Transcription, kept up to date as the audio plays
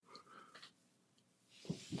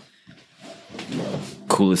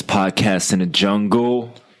Coolest podcast in the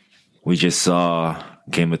jungle. We just saw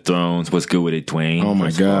Game of Thrones. What's good with it, Dwayne? Oh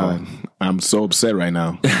my God. I'm so upset right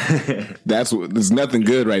now. There's nothing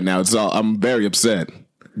good right now. I'm very upset.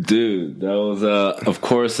 Dude, that was, of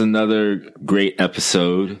course, another great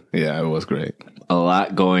episode. Yeah, it was great. A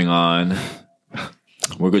lot going on.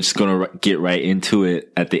 We're just going to get right into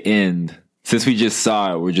it at the end. Since we just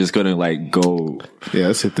saw it, we're just going to go. Yeah,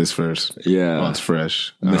 let's hit this first. Yeah. While it's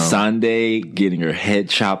fresh. Missandei getting her head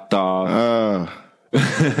chopped off.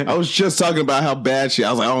 I was just talking about how bad I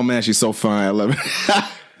was like, oh man, she's so fine. I love it.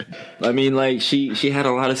 I mean, she had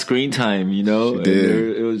a lot of screen time, you know? She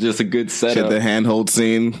did. It was just a good setup. She had the handhold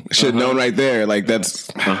scene. Should have known right there.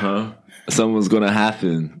 That's... Something was going to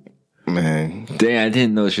happen. Man. Dang, I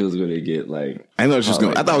didn't know she was going to get I know she was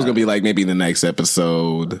going. I thought it was going to be maybe the next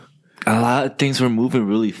episode. A lot of things were moving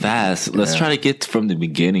really fast. Let's try to get from the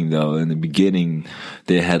beginning, though. In the beginning,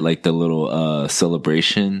 they had the little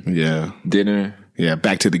celebration dinner. Yeah,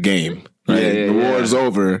 back to the game. Right? Yeah, the war is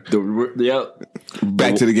over.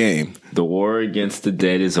 Back to the game. The war against the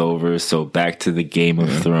dead is over, so back to the Game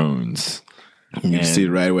of Thrones. You can see it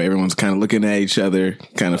right away. Everyone's kind of looking at each other,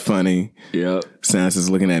 kind of funny. Yep. Sansa's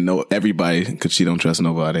looking at everybody because she don't trust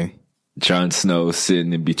nobody. Jon Snow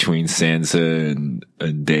sitting in between Sansa and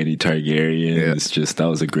Dany Targaryen. Yeah. It's just, that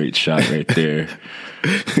was a great shot right there.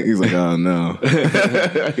 He's like, oh no.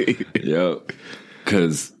 Yep.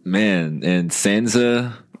 Because, man, and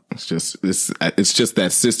Sansa... It's just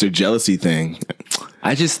that sister jealousy thing.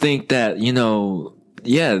 I just think that,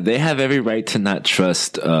 they have every right to not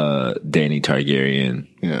trust Dany Targaryen.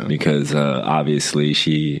 Yeah. Because obviously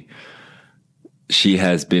she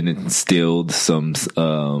has been instilled some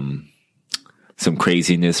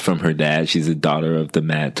craziness from her dad. She's a daughter of the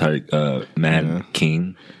Mad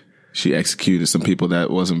King. She executed some people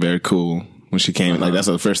that wasn't very cool when she came. That's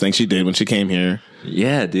the first thing she did when she came here.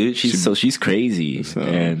 Yeah, dude. She's crazy,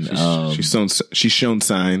 and she's shown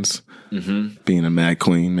signs being a mad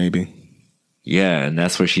queen, maybe. Yeah, and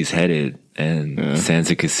that's where she's headed. And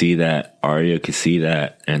Sansa could see that. Arya could see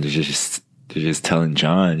that, and they're just telling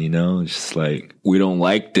Jon, just we don't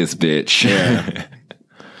like this bitch. Yeah.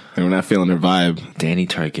 And we're not feeling her vibe. Dany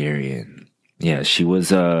Targaryen. Yeah, she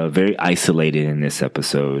was very isolated in this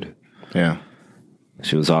episode. Yeah.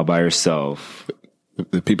 She was all by herself.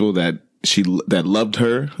 The people that loved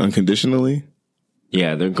her unconditionally.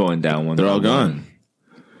 Yeah, they're going down They're all gone.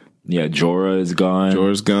 Yeah, Jorah is gone.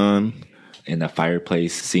 Jorah's gone. In the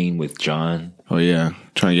fireplace scene with Jon. Oh, yeah.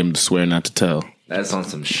 Trying to get him to swear not to tell. That's on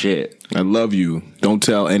some shit. I love you. Don't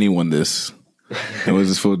tell anyone this. And what does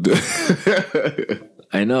this fool do?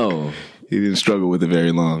 I know. He didn't struggle with it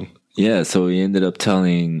very long. Yeah, so he ended up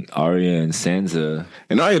telling Arya and Sansa.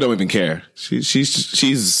 And Arya don't even care.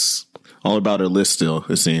 She's all about her list still,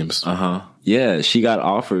 it seems. Yeah, she got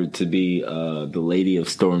offered to be the Lady of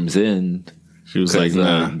Storm's End. She was like,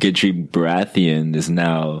 nah. Gendry Baratheon is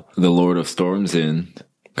now the Lord of Storm's End.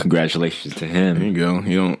 Congratulations to him. There you go.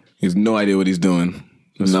 He has no idea what he's doing.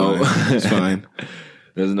 It's fine.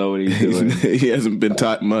 Doesn't know what he's doing. He hasn't been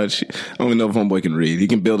taught much. I don't even know if homeboy can read. He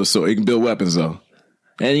can build a sword. He can build weapons though.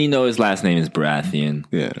 And his last name is Baratheon.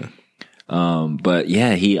 Yeah. But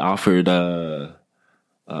yeah, he offered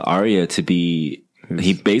Arya to be.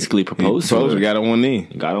 He basically proposed to her. Got on one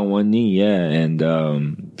knee. Yeah,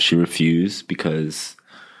 and she refused because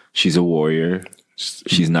she's a warrior.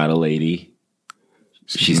 She's not a lady.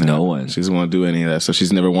 She's no one. She doesn't want to do any of that, so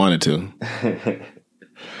she's never wanted to.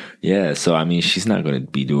 Yeah, so I mean, she's not going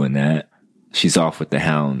to be doing that. She's off with the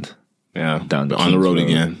Hound. Yeah, down the on the road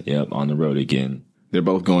again. Yep, on the road again. They're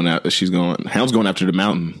both going out. Hound's going after the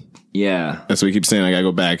mountain. Yeah, that's what he keeps saying. I gotta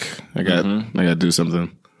go back. I gotta do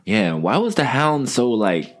something. Yeah, why was the Hound so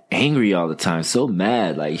angry all the time? So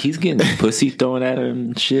mad, he's getting pussy thrown at him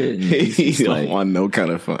and shit. And he don't want no kind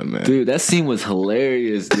of fun, man. Dude, that scene was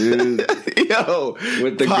hilarious, dude. Yo,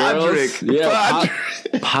 with the Podrick. Girls. Yeah,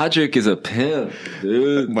 Podrick is a pimp,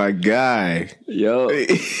 dude. My guy. Yo,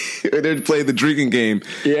 they're playing the drinking game.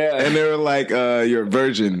 Yeah, and they were like, "You're a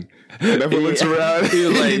virgin." And everyone looks around. He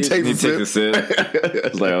was he takes a sip.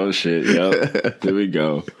 It's like, oh shit, yep. There we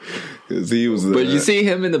go. He was, but you see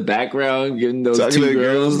him in the background getting those two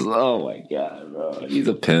girls. Oh my god, bro, he's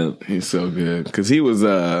a pimp. He's so good because he was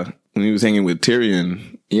when he was hanging with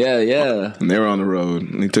Tyrion. Yeah, and they were on the road.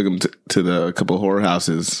 And he took him to the couple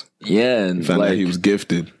whorehouses. Yeah, and found out he was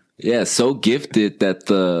gifted. Yeah, so gifted that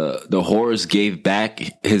the whores gave back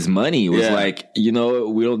his money. It was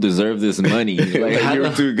we don't deserve this money.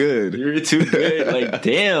 You're too good. You're too good.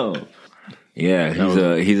 Damn.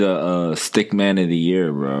 Yeah, he's a stick man of the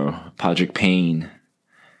year, bro. Podrick Payne.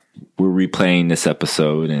 we're replaying this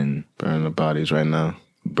episode and burning the bodies right now.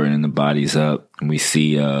 Burning the bodies up. And we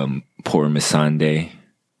see poor Missandei.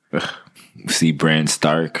 We see Bran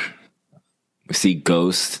Stark. We see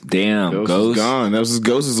Ghost. Damn, Ghost is gone. That was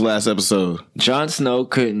Ghost's last episode. Jon Snow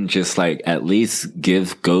couldn't just like at least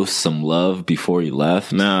give Ghost some love before he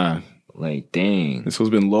left. Nah. Like, dang. This one's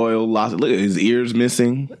been loyal. Lost. Look at his ears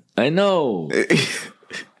missing. I know.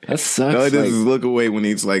 That sucks. No, he doesn't look away when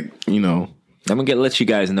he's like, you know. I'm going to let you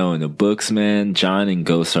guys know in the books, man, Jon and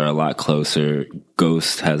Ghost are a lot closer.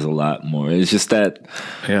 Ghost has a lot more. It's just that.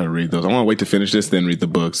 I got to read those. I want to wait to finish this, then read the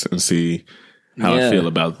books and see how I feel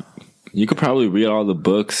about. You could probably read all the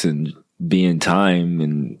books and be in time,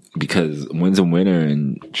 and because Winds of Winter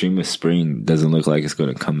and Dream of Spring doesn't look like it's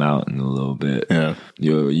going to come out in a little bit. Yeah.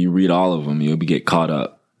 You read all of them, you'll get caught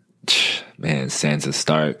up. Man, Sansa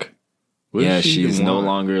Stark. She's no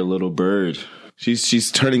longer a little bird.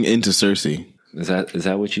 She's turning into Cersei. Is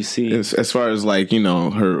that what you see? As far as like, you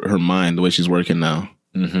know, her mind, the way she's working now.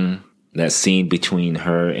 Mm-hmm. That scene between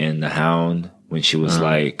her and the Hound when she was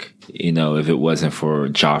like, you know, if it wasn't for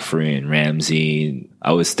Joffrey and Ramsay,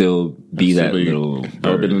 I would still be that little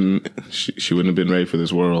bird. She wouldn't have been ready for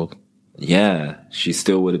this world. Yeah, she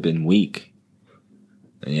still would have been weak.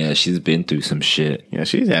 Yeah, she's been through some shit. Yeah,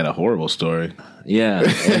 she's had a horrible story. Yeah,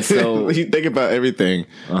 and so you think about everything.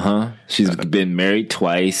 She's been married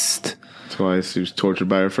twice. She was tortured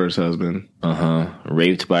by her first husband.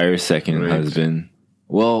 Raped by her second husband.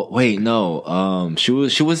 Well, wait, no. She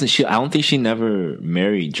wasn't. I don't think she never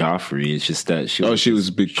married Joffrey. It's just that she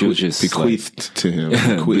was bequeathed to him.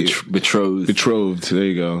 Betrothed. Betrothed. There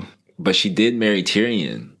you go. But she did marry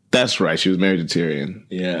Tyrion. That's right. She was married to Tyrion.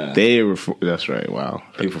 Yeah. That's right. Wow.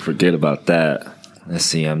 People forget about that. Let's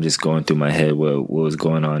see. I'm just going through my head what was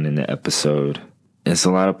going on in the episode. It's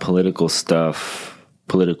a lot of political stuff,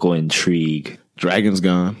 political intrigue. Dragon's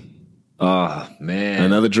gone. Oh, man.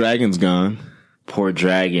 Another dragon's gone. Poor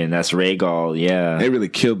dragon. That's Rhaegal. Yeah. They really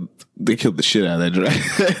killed the shit out of that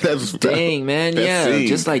dragon. Dang, man. Yeah. Scene.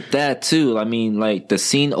 Just like that, too. I mean, like, the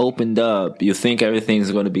scene opened up. You think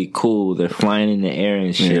everything's going to be cool. They're flying in the air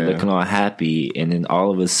and shit, looking all happy. And then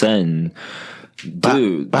all of a sudden,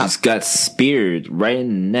 dude just got speared right in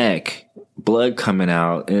the neck. Blood coming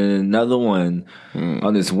out. And another one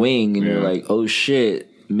on his wing. And you're like, oh, shit.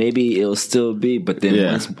 Maybe it'll still be, but then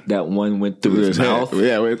once that one went through his mouth,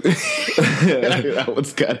 that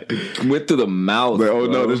one's got it. Went through the mouth. Like, oh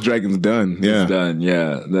no, this dragon's done. Yeah, it's done.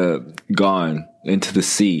 Yeah, gone into the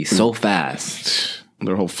sea so fast.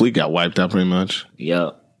 Their whole fleet got wiped out, pretty much.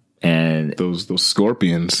 Yep, and those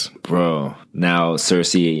scorpions, bro. Now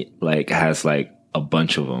Cersei has a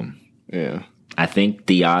bunch of them. Yeah. I think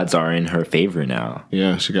the odds are in her favor now.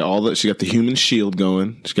 Yeah, she got the human shield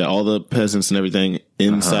going. She got all the peasants and everything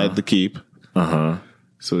inside the keep.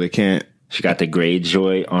 So they can't. She got the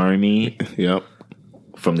Greyjoy army. Yep.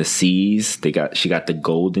 From the seas. She got the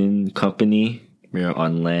Golden Company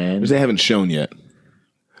on land. Which they haven't shown yet.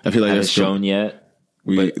 I feel like haven't shown yet.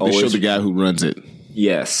 They showed the guy who runs it.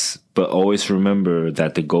 Yes, but always remember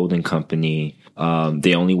that the Golden Company,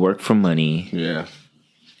 they only work for money. Yeah.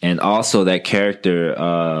 And also that character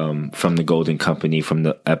from the Golden Company from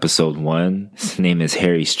the episode 1, his name is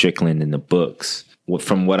Harry Strickland in the books.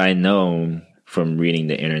 From what I know from reading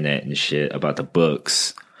the internet and shit about the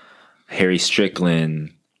books, Harry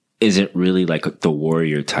Strickland isn't really like the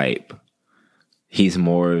warrior type. He's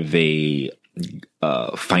more of a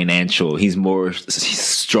financial. He's more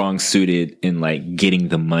strong suited in like getting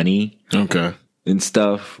the money, and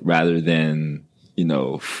stuff rather than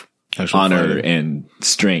honor and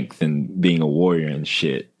strength and being a warrior and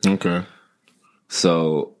shit. Okay.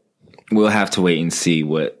 So we'll have to wait and see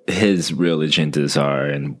what his real agendas are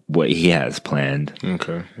and what he has planned.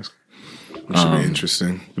 Okay. That should be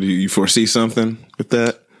interesting. Do you foresee something with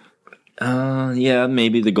that? Yeah,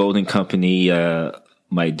 maybe the Golden Company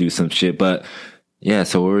might do some shit. But yeah,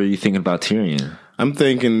 so what were you thinking about Tyrion? I'm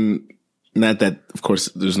thinking, not that, of course,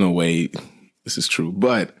 there's no way this is true,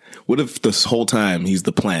 but what if this whole time he's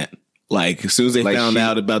the plant? Like, as soon as they found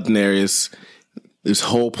out about Daenerys, this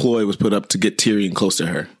whole ploy was put up to get Tyrion close to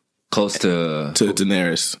her. Close to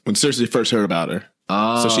Daenerys. When Cersei first heard about her.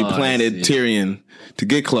 So she planted Tyrion to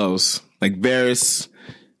get close. Like Varys,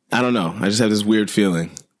 I don't know. I just have this weird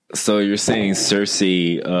feeling. So you're saying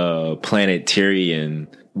Cersei planted Tyrion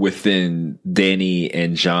within Dany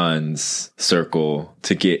and Jon's circle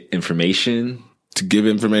to get information? To give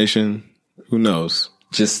information? Who knows?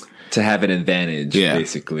 Just to have an advantage,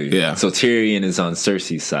 basically. Yeah. So Tyrion is on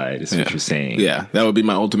Cersei's side, is what you're saying. Yeah, that would be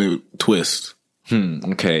my ultimate twist.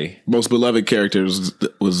 Okay. Most beloved character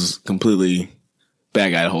was completely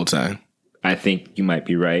bad guy the whole time. I think you might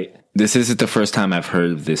be right. this isn't the first time I've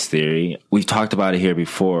heard of this theory. We've talked about it here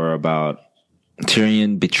before about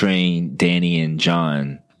Tyrion betraying Dany and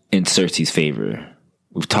Jon in Cersei's favor.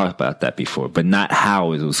 We've talked about that before, but not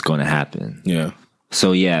how it was going to happen. Yeah.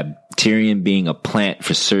 So yeah, Tyrion being a plant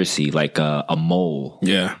for Cersei, like a mole.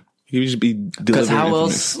 Yeah. He would just be because how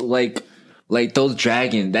else like those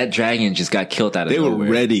that dragon just got killed out of nowhere. They were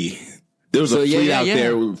ready. There was a fleet out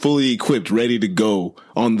there fully equipped, ready to go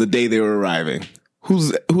on the day they were arriving.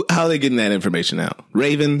 How are they getting that information out?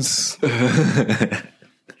 Ravens?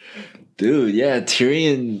 Dude, yeah,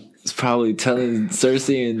 Tyrion is probably telling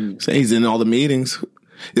Cersei and he's in all the meetings.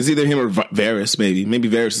 It's either him or Varys, maybe. Maybe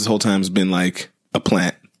Varys this whole time has been like a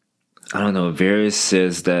plant. I don't know. Varys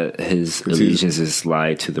says that his allegiance is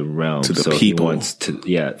lied to the realm. To the people. He wants to,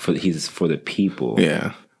 he's for the people.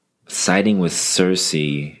 Yeah. Siding with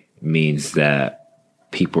Cersei means that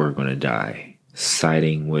people are going to die.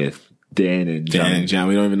 Siding with Dan and Jon.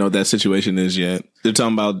 We don't even know what that situation is yet. They're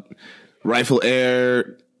talking about rightful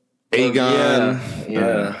heir, Aegon.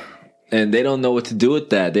 Yeah. And they don't know what to do with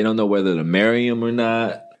that. They don't know whether to marry him or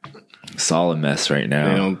not. It's all a mess right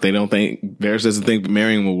now. They don't think Varys doesn't think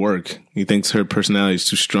marrying will work. He thinks her personality is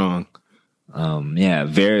too strong.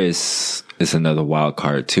 Varys is another wild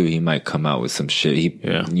card too. He might come out with some shit. He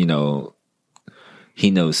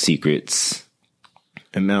knows secrets.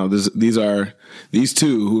 And now these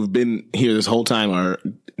two who've been here this whole time are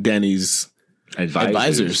Dany's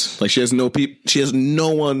advisors. Like she has no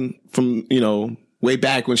one from, way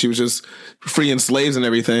back when she was just freeing slaves and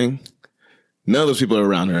everything. None of those people are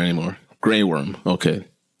around her anymore. Grey Worm. Okay.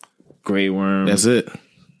 Grey Worm. That's it.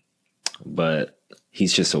 But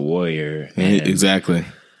he's just a warrior. Exactly.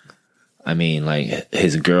 I mean, like,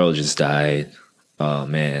 his girl just died. Oh,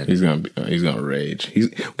 man. He's gonna rage.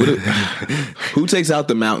 Who takes out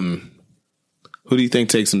the mountain? Who do you think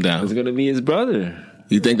takes him down? It's going to be his brother.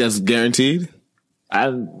 You think that's guaranteed?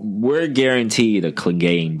 We're guaranteed a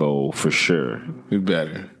Clegane Bowl for sure. We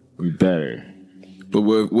better. But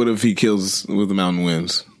what if he kills with the mountain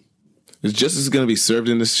wins? Is justice going to be served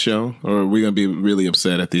in this show, or are we going to be really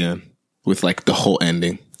upset at the end with like the whole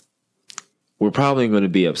ending? We're probably going to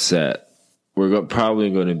be upset. We're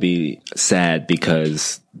probably going to be sad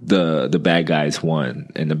because the bad guys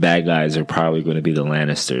won, and the bad guys are probably going to be the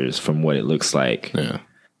Lannisters from what it looks like. Yeah.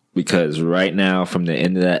 Because right now, from the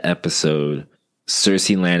end of that episode,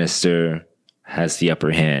 Cersei Lannister has the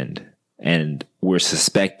upper hand, and we're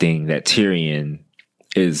suspecting that Tyrion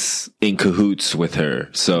is in cahoots with her.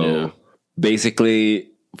 So basically,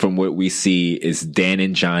 from what we see, is Dan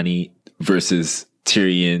and Johnny versus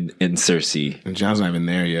Tyrion and Cersei. And Jon's not even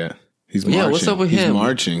there yet. He's marching. Yeah, what's up with him? He's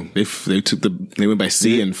marching. They went by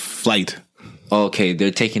sea and flight. Okay,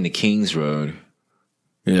 they're taking the King's Road.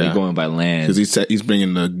 Yeah, they're going by land because he's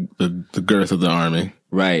bringing the girth of the army.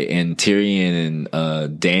 Right, and Tyrion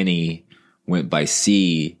and Dany went by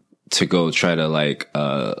sea to go try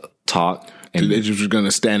to talk. And they just were going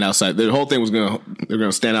to stand outside. The whole thing was they're going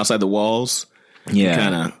to stand outside the walls. Yeah,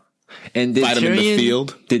 kind of. And fight them in the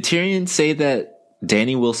field. Did Tyrion say that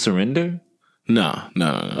Dany will surrender? No.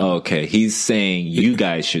 Oh, okay, he's saying you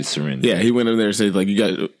guys should surrender. Yeah, he went in there and said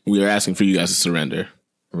we are asking for you guys to surrender.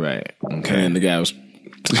 Right. Okay. And the guy was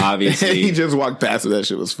obviously he just walked past it. That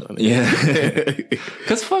shit was funny. Yeah.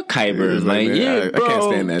 Because fuck Qyburn. Bro, I can't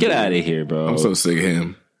stand that. Get out of here, bro. I'm so sick of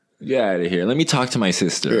him. Get out of here. Let me talk to my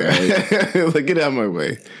sister. Right? Get out of my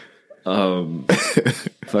way.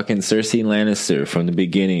 Fucking Cersei Lannister from the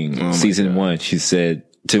beginning, season 1. She said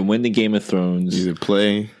to win the Game of Thrones, you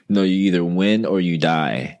either win or you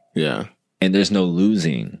die. Yeah. And there's no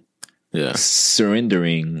losing. Yeah.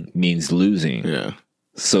 Surrendering means losing. Yeah.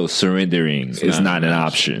 So surrendering is not an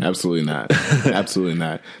option. Absolutely not. Absolutely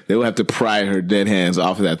not. They will have to pry her dead hands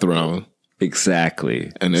off of that throne.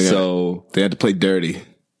 Exactly. And they had to play dirty.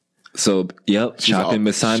 So, chopping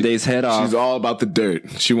Missandei's head off. She's all about the dirt.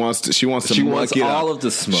 She wants all of the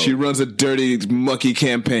smoke. She runs a dirty, mucky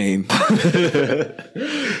campaign.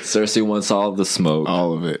 Cersei wants all of the smoke.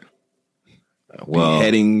 All of it. Well,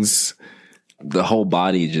 beheadings. The whole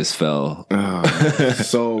body just fell. Oh,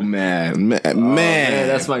 so mad. Man,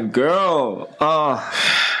 that's my girl. Oh,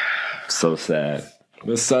 so sad.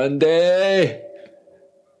 Missandei.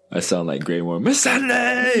 I sound like Grey Worm.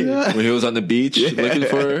 Missandei! When he was on the beach looking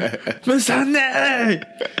for her. Missandei!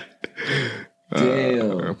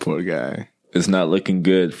 Damn. Poor guy. It's not looking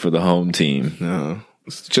good for the home team. No.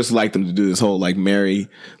 It's just like them to do this whole merry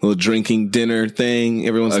little drinking dinner thing.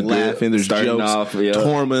 Everyone's laughing. There's jokes.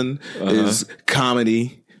 Tormund is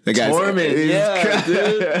comedy. The guy's Tormund,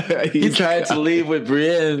 dude. He tried to leave with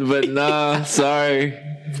Brienne, but nah, sorry.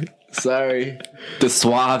 Sorry. The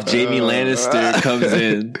suave Jamie Lannister comes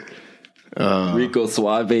in. Rico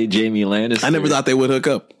Suave Jamie Lannister. I never thought they would hook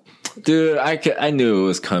up. Dude, I knew it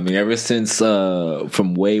was coming ever since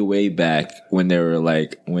from way back when they were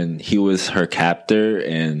like when he was her captor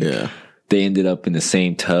and they ended up in the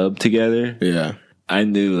same tub together. Yeah, I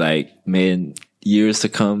knew like man, years to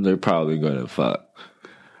come they're probably gonna fuck.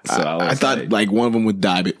 So I thought like one of them would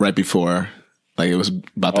die right before. Like it was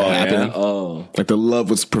about to happen. Yeah? Oh, like the love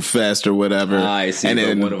was professed or whatever. I see. And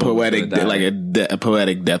then poetic, like a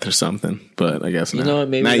poetic death or something. But I guess not. You know what?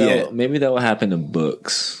 Maybe that will happen in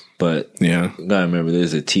books. But yeah, you gotta remember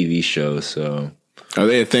there's a TV show. So are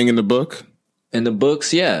they a thing in the book? In the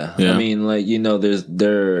books, yeah. I mean, like you know, they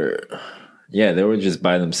were just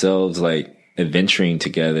by themselves, like adventuring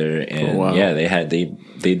together, and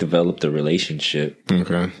they developed a relationship.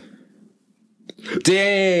 Okay.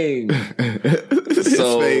 Dang.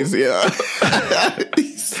 So face, yeah.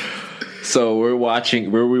 So we're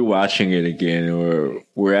rewatching it again, and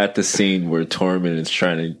we're at the scene where Tormund is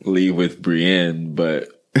trying to leave with Brienne, but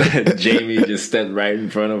Jamie just stepped right in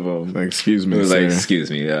front of him. Like, excuse me, like, excuse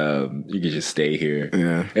me, you can just stay here.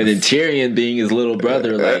 Yeah. And then Tyrion, being his little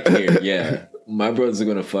brother, like, here, yeah. My brothers are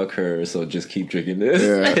gonna fuck her, so just keep drinking this.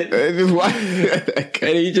 Yeah.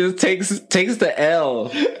 And he just takes the L.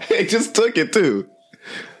 He just took it too.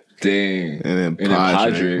 Dang. And then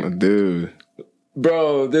Podrick, dude,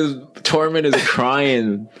 bro, this Tormund is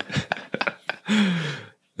crying.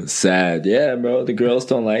 Sad, yeah, bro. The girls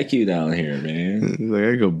don't like you down here, man. He's like,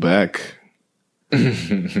 I go back.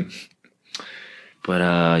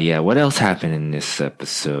 But yeah, what else happened in this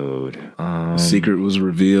episode? Secret was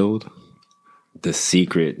revealed. The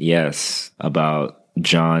secret, yes, about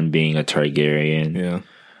Jon being a Targaryen. Yeah.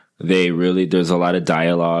 There's a lot of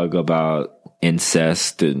dialogue about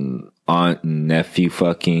incest and aunt and nephew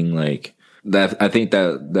fucking, like that. I think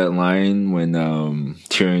that line when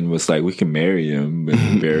Tyrion was like, we can marry him,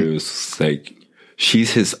 and Barry was like,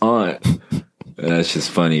 she's his aunt. And that's just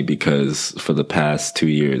funny because for the past 2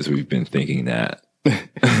 years we've been thinking that.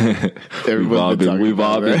 We've all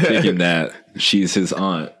been thinking that she's his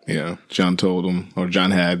aunt. Yeah, Jon told him, or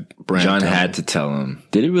Jon had Bran. Jon had to tell him.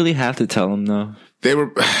 Did he really have to tell him though? They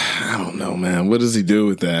were. I don't know, man. What does he do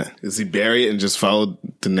with that? Does he bury it and just follow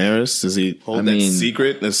Daenerys? Does he hold that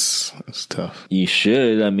secret? That's tough. You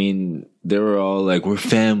should. I mean, they were all like, "We're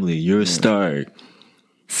family. You're a Stark."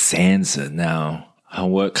 Sansa now.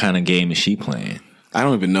 What kind of game is she playing? I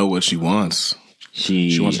don't even know what she wants.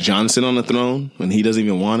 She wants Jon to sit on the throne when he doesn't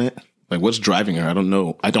even want it. Like, what's driving her? I don't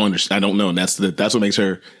know. I don't understand. I don't know. And that's what makes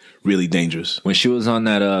her really dangerous. When she was on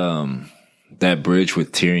that bridge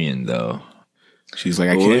with Tyrion, though, she's like,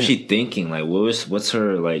 I can't. What was she thinking? Like, what's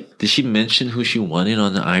her like? Did she mention who she wanted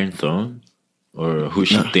on the Iron Throne, or who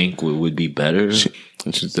she think would be better?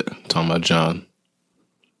 She's talking about Jon.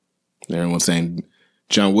 Everyone's saying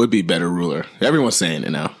Jon would be better ruler. Everyone's saying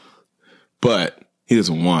it now, but he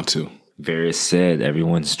doesn't want to. Varys said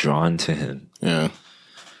everyone's drawn to him. Yeah.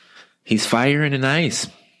 He's fire and ice.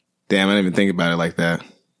 Damn, I didn't even think about it like that.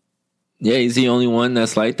 Yeah, he's the only one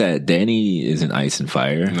that's like that. Dany isn't ice and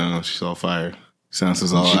fire. No, she's all fire.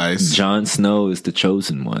 Sansa's all ice. Jon Snow is the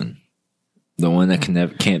chosen one. The one that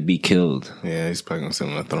can't be killed. Yeah, he's probably going to sit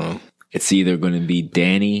on the throne. It's either going to be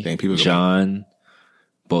Dany, Jon,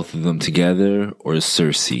 both of them together, or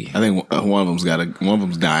Cersei. I think one of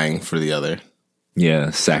them's dying for the other. Yeah,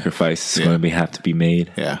 sacrifice is going to have to be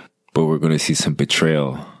made. Yeah. But we're going to see some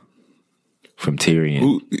betrayal from Tyrion.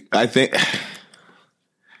 Ooh, I think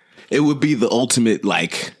it would be the ultimate,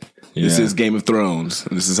 like, this is Game of Thrones,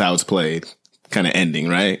 and this is how it's played, kind of ending,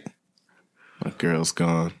 right? My girl's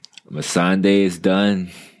gone. Missandei is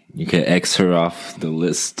done. You can X her off the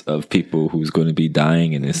list of people who's going to be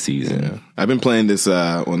dying in this season. Yeah. I've been playing this,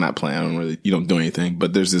 well, not playing, you don't do anything,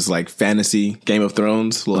 but there's this like fantasy Game of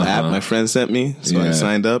Thrones little app my friend sent me. So I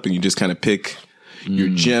signed up, and you just kind of pick your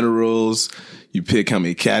generals, you pick how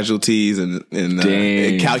many casualties, and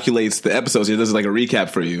it calculates the episodes. It does like a recap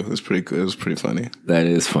for you. It was pretty good. It was pretty funny. That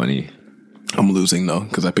is funny. I'm losing though,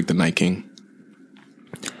 because I picked the Night King.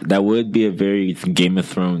 That would be a very Game of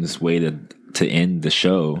Thrones way to end the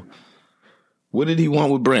show. What did he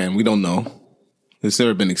want with Bran? We don't know. It's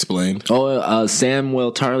never been explained. Oh,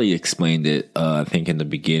 Samuel Tarly explained it, I think, in the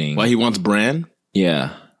beginning. Why he wants Bran?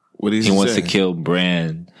 Yeah. What is he wants to kill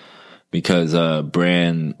Bran because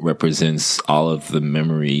Bran represents all of the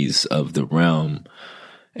memories of the realm.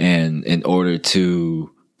 And in order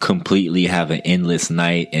to completely have an endless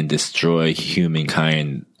night and destroy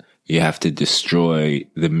humankind, you have to destroy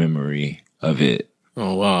the memory of it.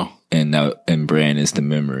 Oh, wow. And Bran is the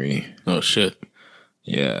memory. Oh, shit.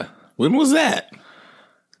 Yeah. When was that?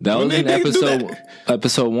 That was in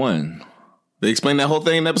episode 1. They explained that whole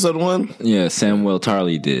thing in episode 1? Yeah, Samuel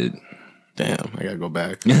Tarly did. Damn, I gotta go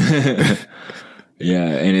back. Yeah,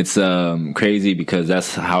 and it's crazy because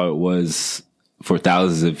that's how it was for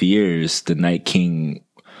thousands of years. The Night King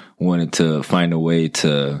wanted to find a way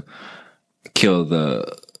to kill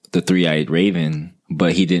the three-eyed raven,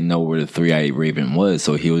 but he didn't know where the three-eyed raven was,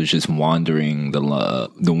 so he was just wandering the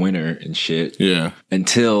winter and shit. Yeah.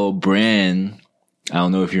 Until Bran, I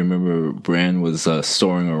don't know if you remember, Bran was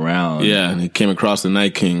soaring around. Yeah, and he came across the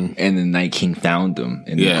Night King. And the Night King found him,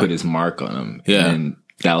 and he put his mark on him. Yeah. And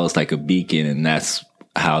that was like a beacon, and that's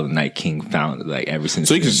how the Night King found it, like ever since.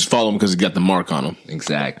 So you can just follow him because he got the mark on him.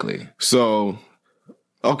 Exactly. So,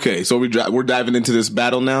 okay, so we're diving into this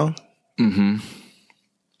battle now? Mm-hmm.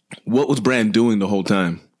 What was Bran doing the whole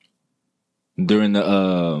time? During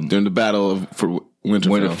the battle for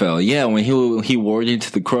Winterfell. Yeah, when he warred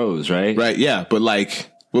into the crows, right? Right, yeah. But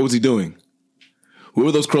like, what was he doing? Where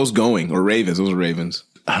were those crows going? Or ravens? Those were ravens.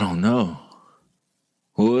 I don't know.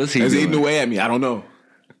 What was he doing? He's eating away at me. I don't know.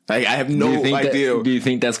 I have no idea. Do you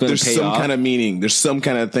think that's going to pay off? There's some kind of meaning. There's some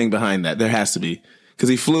kind of thing behind that. There has to be. Because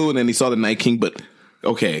he flew and then he saw the Night King, but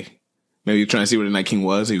okay. Maybe you're trying to see where the Night King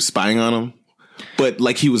was. He was spying on him. But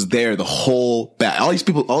like he was there the whole battle. All these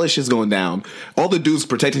people, all this shit's going down. All the dudes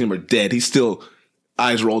protecting him are dead. He's still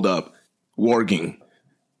eyes rolled up, warging.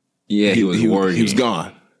 Yeah, he was warging. He was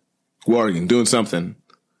gone. Warging, doing something.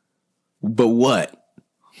 But what?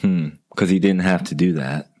 Because he didn't have to do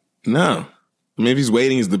that. No. I mean, if he's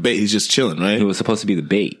waiting, he's the bait. He's just chilling, right? He was supposed to be the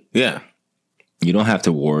bait. Yeah. You don't have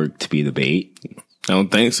to warg to be the bait. I don't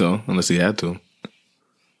think so, unless he had to.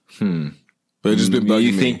 But it just been bugging me.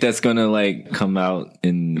 You think that's gonna like come out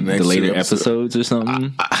in the later episodes or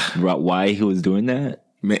something? About why he was doing that?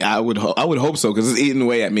 I would hope so, because it's eating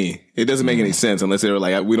away at me. It doesn't make any sense unless they were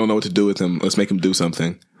like, we don't know what to do with him. Let's make him do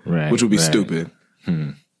something, right? Which would be stupid.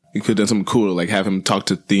 You could have done something cooler, like have him talk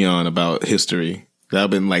to Theon about history. That would have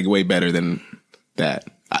been like way better than that.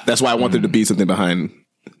 That's why I want there to be something behind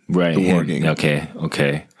the warging.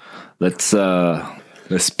 Okay.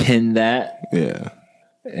 Let's pin that. Yeah.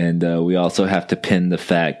 And we also have to pin the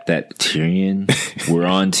fact that Tyrion, we're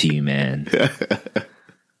on to you, man.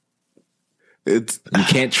 You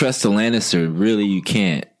can't trust the Lannister. Really, you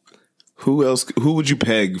can't. Who else? Who would you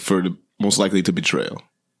peg for the most likely to betrayal?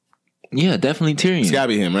 Yeah, definitely Tyrion. It's gotta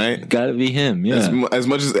be him, right? Gotta be him. Yeah. As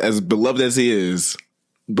much as beloved as he is,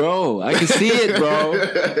 bro, I can see it, bro.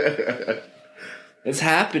 It's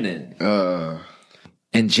happening.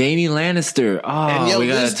 And Jaime Lannister. Oh, we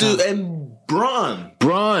gotta and Bronn.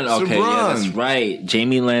 Okay, yeah, that's right.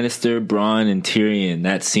 Jaime Lannister, Bronn, and Tyrion.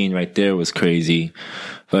 That scene right there was crazy.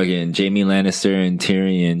 Fucking Jaime Lannister and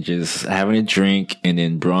Tyrion just having a drink, and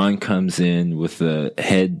then Bronn comes in with the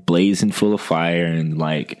head blazing full of fire and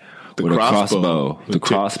like with a crossbow. The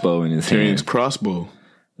crossbow in his hand. Tyrion's crossbow.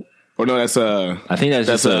 Or no, that's I think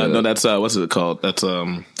that's what's it called? That's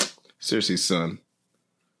Cersei's son.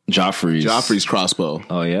 Joffrey's crossbow.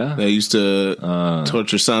 Oh yeah, they used to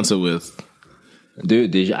torture Sansa with.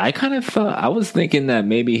 Dude, I kind of thought, I was thinking that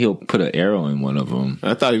maybe he'll put an arrow in one of them.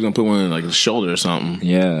 I thought he was gonna put one in like his shoulder or something.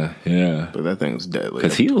 Yeah. But that thing was deadly.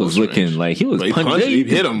 Because he was looking like he was punching. He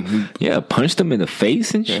hit him. Yeah, punched him in the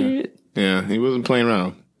face and shit. Yeah, he wasn't playing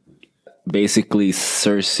around. Basically,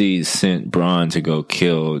 Cersei sent Bronn to go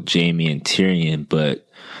kill Jaime and Tyrion, but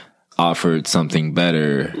offered something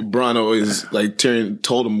better. Bronn always, like, Tyrion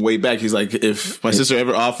told him way back, he's like, if my sister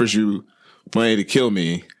ever offers you money to kill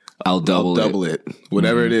me, I'll double it.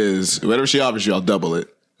 Whatever it is, whatever she offers you, I'll double it.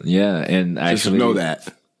 Yeah, and actually just know that.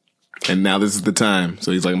 And now this is the time.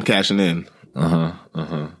 So he's like, I'm cashing in.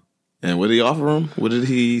 And what did he offer him? What did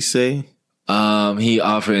he say? He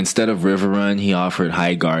offered, instead of River Run, he offered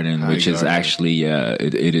Highgarden, which is actually,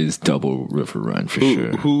 it is double River Run for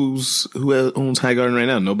sure. Who owns Highgarden right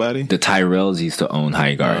now? Nobody? The Tyrells used to own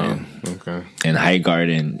Highgarden. Oh, okay. And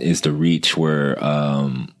Highgarden is the reach where,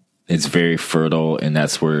 it's very fertile, and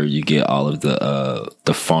that's where you get all of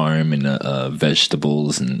the farm and the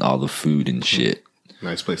vegetables and all the food and shit.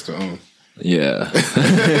 Nice place to own. Yeah.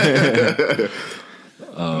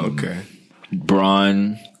 Okay.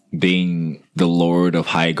 Bronn being the Lord of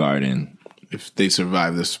Highgarden. If they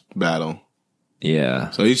survive this battle.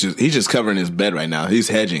 Yeah. So he's just covering his bed right now. He's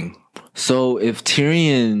hedging. So if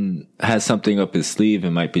Tyrion has something up his sleeve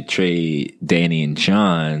and might betray Dany and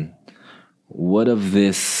Jon, what of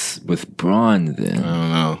this with Bronn then? I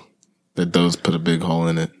don't know. That does put a big hole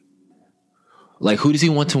in it. Like, who does he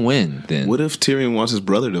want to win then? What if Tyrion wants his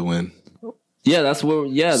brother to win? Yeah, that's what.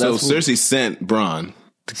 Yeah, so Cersei sent Bronn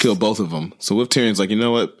to kill both of them. So if Tyrion's like, you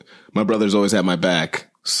know what, my brother's always had my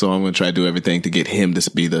back. So I'm going to try to do everything to get him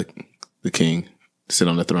to be the king, to sit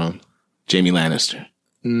on the throne. Jaime Lannister.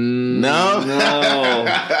 No.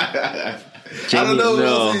 I don't know.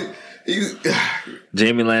 No.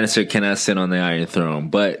 Jaime Lannister cannot sit on the Iron Throne,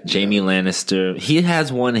 but Jaime Lannister, he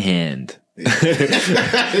has one hand.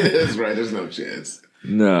 That's right. There's no chance.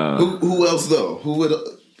 No. Who else though?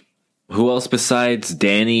 Who else besides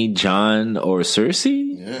Dany, Jon, or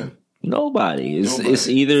Cersei? Yeah. Nobody. It's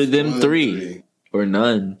either them three or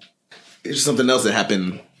none. It's something else that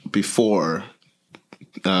happened before.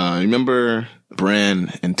 Remember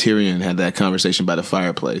Bran and Tyrion had that conversation by the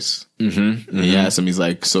fireplace. Mm-hmm. He asked him, he's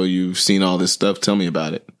like, so you've seen all this stuff? Tell me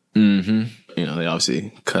about it. Mm-hmm. You know, they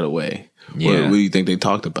obviously cut away. Yeah. What do you think they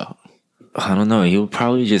talked about? I don't know. He'll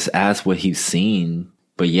probably just ask what he's seen.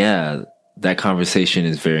 But yeah, that conversation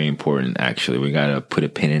is very important, actually. We got to put a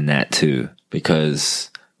pin in that, too. Because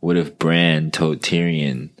what if Bran told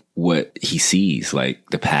Tyrion what he sees, like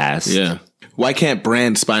the past? Yeah. Why can't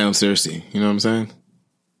Bran spy on Cersei? You know what I'm saying?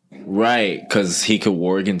 Right, because he could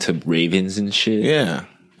warg into ravens and shit. Yeah.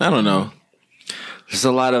 I don't know. There's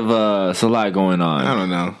a lot going on. I don't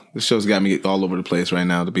know. The show's got me all over the place right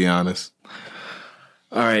now, to be honest.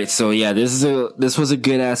 All right, so yeah, this was a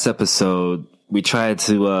good ass episode. We tried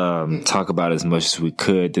to talk about as much as we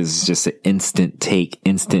could. This is just an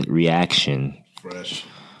instant reaction. Fresh.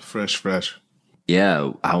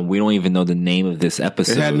 Yeah, we don't even know the name of this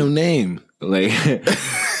episode. It had no name. Like,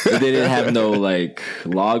 they didn't have no like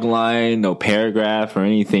log line, no paragraph or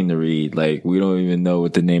anything to read. Like, we don't even know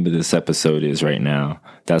what the name of this episode is right now.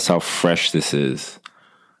 That's how fresh this is.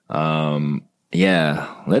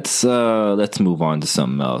 Yeah, let's move on to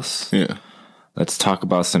something else. Yeah. Let's talk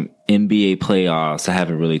about some NBA playoffs. I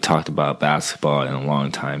haven't really talked about basketball in a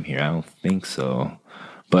long time here. I don't think so.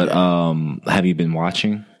 But have you been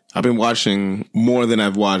watching? I've been watching more than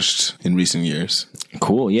I've watched in recent years.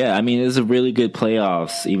 Cool. Yeah. I mean, it's a really good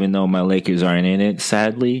playoffs, even though my Lakers aren't in it,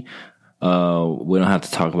 sadly. We don't have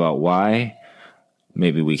to talk about why.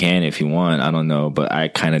 Maybe we can if you want. I don't know. But I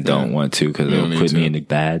kind of don't want to because it'll put me in a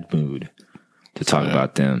bad mood to talk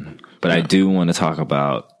about them. But I do want to talk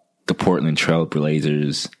about the Portland Trail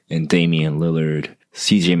Blazers and Damian Lillard,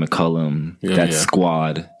 CJ McCollum,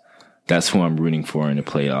 squad. That's who I'm rooting for in the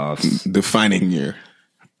playoffs. Defining year.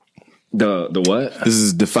 The what? This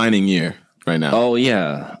is defining year right now. Oh,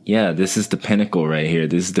 yeah. Yeah, this is the pinnacle right here.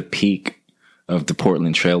 This is the peak of the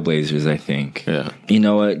Portland Trailblazers, I think. Yeah. You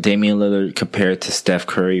know what? Damian Lillard compared to Steph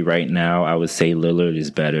Curry right now, I would say Lillard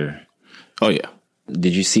is better. Oh, yeah.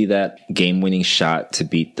 Did you see that game-winning shot to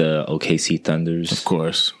beat the OKC Thunders? Of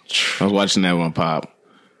course. I was watching that one pop.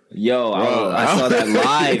 Yo, I saw that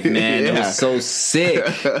live, man. It was so sick.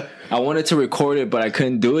 I wanted to record it, but I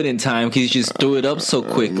couldn't do it in time because you just threw it up so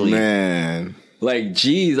quickly. Man. Like,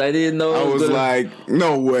 geez, I didn't know. I was like,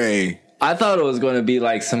 no way. I thought it was going to be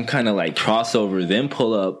like some kind of like crossover, then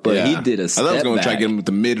pull up, but he did a step back. I thought I was going to try to get him with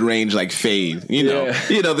the mid-range like fade. You know,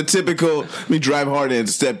 the typical, me drive hard and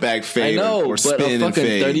step back fade. I know, or spin but a and fucking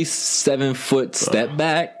fade. 37-foot step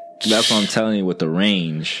back, that's what I'm telling you with the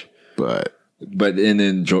range. But and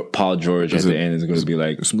then Paul George at the end is going to be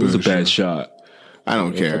like, it was a bad shot. I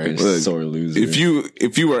don't care. Look, sore loser.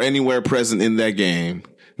 If you were anywhere present in that game,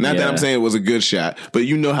 not that I'm saying it was a good shot, but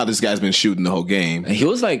you know how this guy's been shooting the whole game. He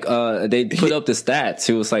was like, they put up the stats.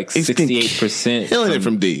 He was like 68%. Killing it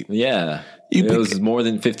from deep. Yeah. It was more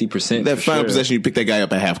than 50%. That final possession, you pick that guy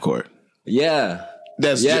up at half court. Yeah.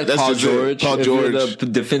 That's Paul George. Paul George. If you're the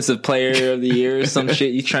defensive player of the year or some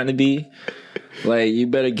shit you trying to be. Like, you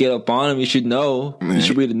better get up on him. You should know. Man. You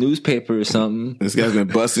should read a newspaper or something. This guy's been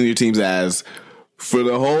busting your team's ass for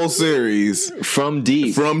the whole series. From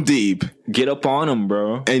deep. Get up on him,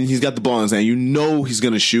 bro. And he's got the ball in his hand. You know he's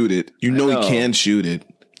going to shoot it. You know he can shoot it.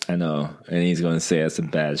 I know. And he's going to say that's a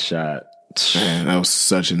bad shot. Man, that was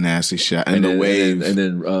such a nasty shot. And the wave. And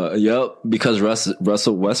then, because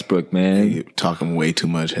Russell Westbrook, man. You're talking way too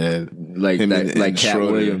much head. Like Cat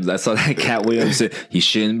Williams. I saw that Cat Williams said, he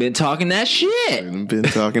shouldn't have been talking that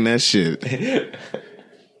shit.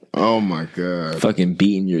 Oh my God. Fucking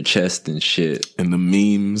beating your chest and shit. And the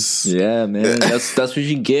memes. Yeah, man. That's what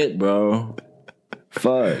you get, bro.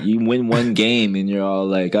 Fuck. You win one game and you're all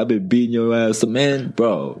like, I've been beating your ass. Man,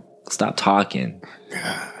 bro, stop talking.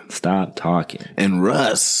 Stop talking. And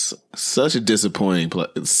Russ, such a disappointing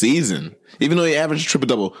season. Even though he averaged a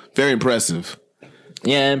triple-double, very impressive.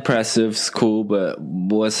 Yeah, impressive. It's cool, but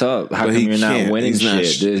what's up? How come you're not winning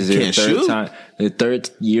shit? This is your the third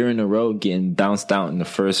year in a row getting bounced out in the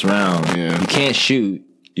first round. Yeah. You can't shoot.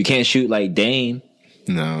 You can't shoot like Dame.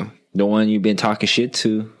 No. The one you've been talking shit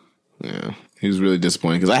to. Yeah. He was really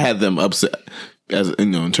disappointing because I had them upset. as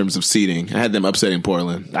in terms of seeding. I had them upsetting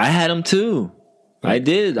Portland. I had them too. I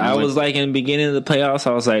did. I was like in the beginning of the playoffs,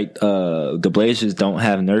 I was like, the Blazers don't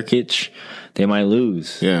have Nurkic. They might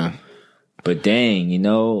lose. Yeah. But dang,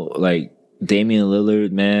 like Damian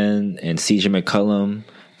Lillard, man, and CJ McCollum,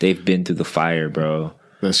 they've been through the fire, bro.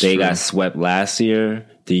 They got swept last year.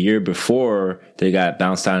 The year before, they got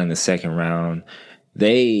bounced out in the second round.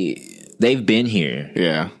 They've been here.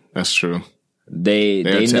 Yeah, that's true.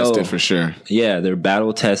 They're tested for sure. Yeah, they're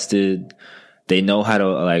battle tested. They know how to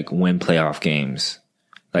like win playoff games.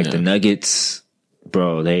 Like the Nuggets,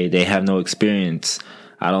 bro, they have no experience.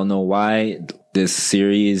 I don't know why this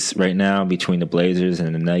series right now between the Blazers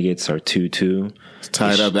and the Nuggets are 2-2. It's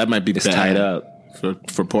tied up. That might be tied up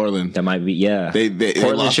for Portland. That might be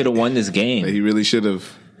Portland should have won this game. He really should have.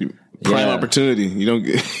 Prime opportunity. You don't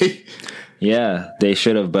get. Yeah, they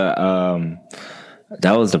should have, but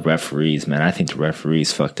that was the referees, man. I think the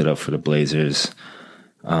referees fucked it up for the Blazers.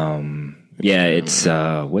 Yeah, it's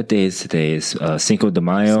what day is today? It's Cinco de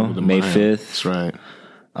Mayo, May 5th. That's right.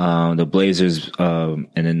 The Blazers and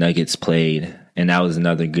the Nuggets played, and that was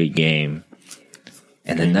another good game.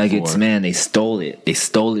 And the Nuggets, man, they stole it. They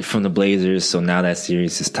stole it from the Blazers, so now that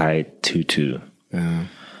series is tied 2-2. Yeah.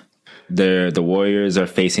 The Warriors are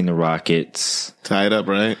facing the Rockets. Tied up,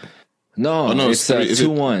 right? No, it's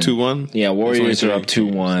 2-1. 2-1? Yeah, Warriors are up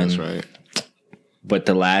 2-1. That's right. But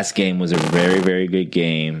the last game was a very, very good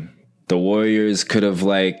game. The Warriors could have,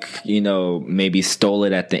 maybe stole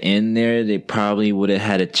it at the end there. They probably would have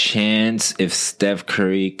had a chance if Steph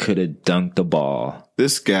Curry could have dunked the ball.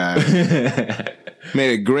 This guy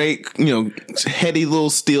made a great, heady little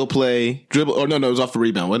steal play. Dribble. Oh, no, it was off a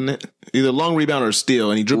rebound, wasn't it? Either long rebound or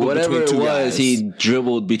steal, and he dribbled between two guys. Whatever it was, he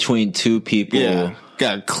dribbled between two people. Yeah,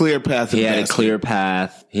 got a clear path. He had a clear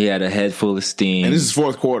path. He had a head full of steam. And this is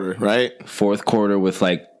fourth quarter, right? Fourth quarter with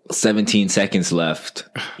 17 seconds left.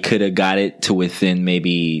 Could have got it to within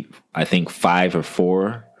maybe, I think, 5 or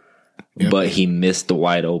 4. Yep. But he missed the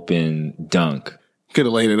wide open dunk. Could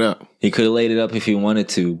have laid it up. He could have laid it up if he wanted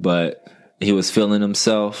to, but he was feeling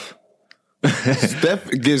himself. Steph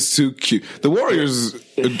gets too cute. The Warriors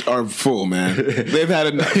are full, man. They've had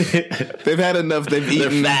enough. They've had enough. They've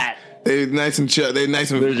eaten. They're fat. They're nice and They're nice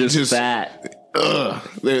and they're just fat.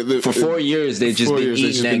 For 4 years, they've just been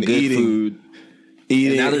eating that good food.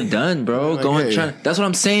 And now they're done, bro. That's what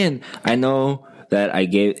I'm saying. I know that I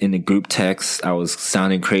gave in the group text, I was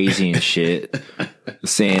sounding crazy and shit,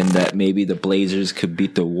 saying that maybe the Blazers could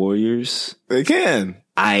beat the Warriors. They can.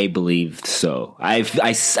 I believed so. I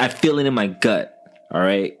feel it in my gut. All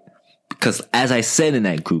right. Because as I said in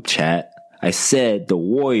that group chat, I said the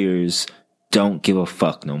Warriors don't give a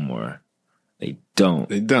fuck no more. They don't.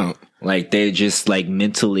 They don't. They're just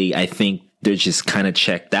mentally, I think they're just kind of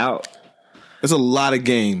checked out. There's a lot of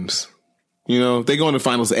games. They go into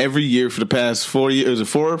finals every year for the past 4 years. Is it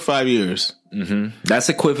 4 or 5 years? Mm-hmm. That's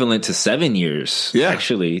equivalent to 7 years, yeah.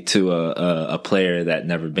 Actually, to a player that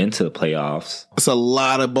never been to the playoffs. It's a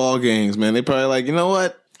lot of ball games, man. They probably you know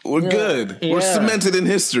what? We're good. Yeah. We're cemented in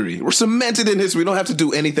history. We don't have to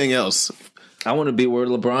do anything else. I want to be where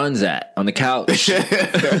LeBron's at, on the couch.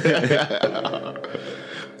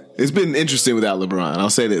 It's been interesting without LeBron. I'll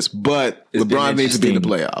say this, but LeBron needs to be in the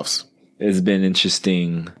playoffs. It's been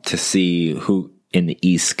interesting to see who in the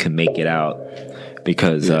East can make it out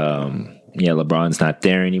because, LeBron's not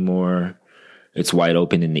there anymore. It's wide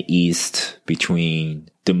open in the East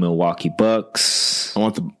between the Milwaukee Bucks. I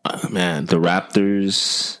want the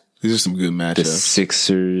Raptors. These are some good matchups. The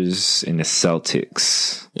Sixers and the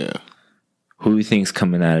Celtics. Yeah. Who do you think's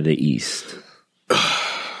coming out of the East?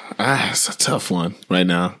 It's a tough one right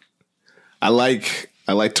now. I like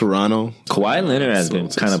Toronto. Kawhi Leonard has been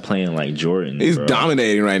kind of playing like Jordan. He's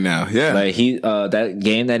dominating right now. Yeah. That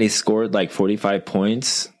game that he scored 45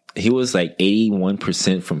 points, he was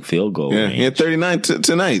 81% from field goal range. He had 39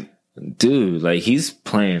 tonight. Dude, he's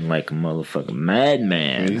playing like a motherfucking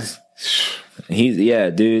madman. Dude.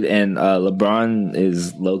 And LeBron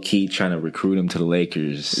is low key trying to recruit him to the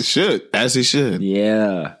Lakers. As he should.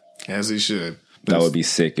 Yeah. As he should. That would be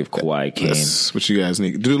sick if Kawhi came. That's what you guys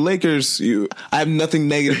need. Do the Lakers, I have nothing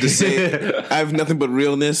negative to say. I have nothing but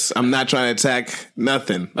realness. I'm not trying to attack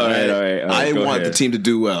nothing. All right. I want the team to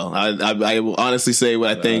do well. I will honestly say what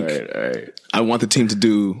I think. All right. I want the team to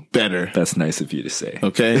do better. That's nice of you to say.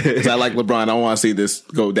 Okay? Because I like LeBron. I don't want to see this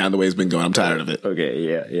go down the way it's been going. I'm tired of it.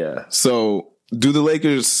 Okay, yeah. So, do the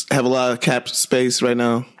Lakers have a lot of cap space right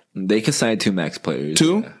now? They can sign 2 max players.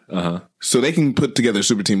 2? Yeah. Uh-huh. So they can put together a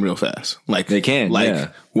super team real fast. They can,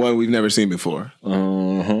 one we've never seen before.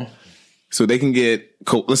 Uh-huh. So they can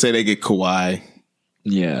let's say they get Kawhi,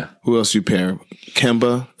 Yeah. Who else you pair?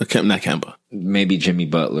 Kemba? Not Kemba. Maybe Jimmy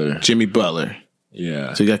Butler. Jimmy Butler.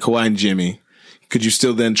 Yeah. So you got Kawhi and Jimmy. Could you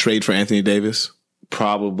still then trade for Anthony Davis?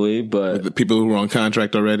 Probably, but With the people who are on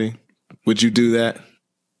contract already? Would you do that?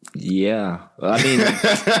 Yeah. I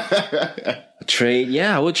mean, trade.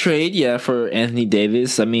 Yeah, I would trade. Yeah, for Anthony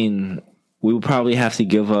Davis. I mean, we would probably have to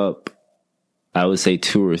give up, I would say,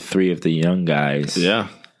 2 or 3 of the young guys. Yeah.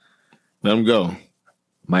 Let him go.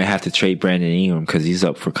 Might have to trade Brandon Ingram because he's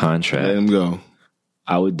up for contract. Let him go.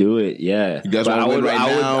 I would do it. Yeah. You guys want to win right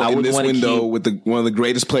now in this window with one of the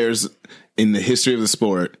greatest players in the history of the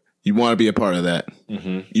sport. You want to be a part of that.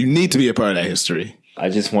 Mm-hmm. You need to be a part of that history. I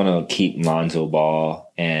just want to keep Lonzo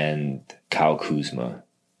Ball and Kyle Kuzma.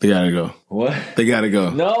 They got to go. What? They got to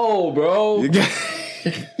go. No, bro.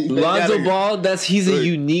 Lonzo Ball, he's a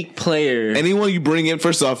unique player. Anyone you bring in,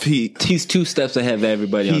 first off, he's 2 steps ahead of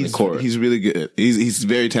everybody on the court. He's really good. He's a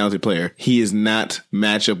very talented player. He is not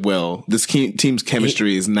match up well. This team's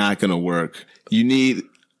chemistry is not going to work. You need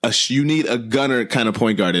a gunner kind of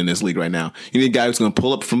point guard in this league right now. You need a guy who's going to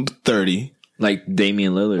pull up from 30. Like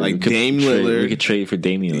Damian Lillard. Lillard. We could trade for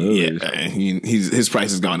Damian Lillard. Yeah, his price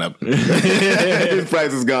has gone up. His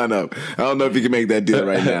price has gone up. I don't know if he can make that deal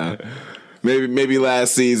right now. Maybe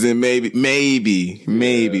last season, maybe,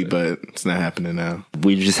 but it's not happening now.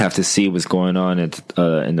 We just have to see what's going on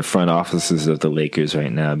in the front offices of the Lakers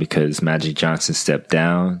right now because Magic Johnson stepped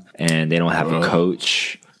down and they don't have a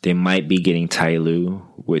coach. They might be getting Ty Lue,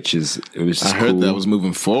 which is I heard cool. that was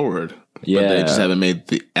moving forward. Yeah, but they just haven't made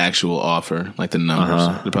the actual offer, like the numbers.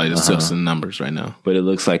 They're probably just discussing numbers right now. But it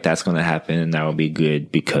looks like that's going to happen, and that will be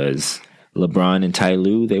good because LeBron and Ty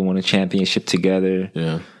Lue, they won a championship together.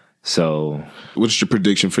 Yeah. So, what's your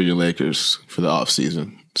prediction for your Lakers for the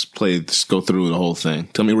offseason? Just go through the whole thing.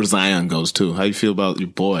 Tell me where Zion goes too. How you feel about your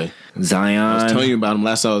boy? Zion. I was telling you about him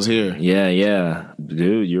last time I was here. Yeah.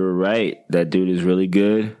 Dude, you're right. That dude is really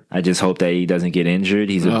good. I just hope that he doesn't get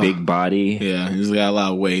injured. He's a big body. Yeah, he's got a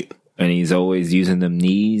lot of weight. And he's always using them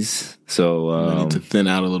knees. So, need to thin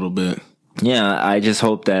out a little bit. Yeah, I just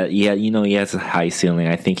hope that, he has a high ceiling.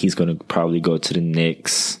 I think he's going to probably go to the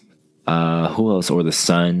Knicks. Who else? Or the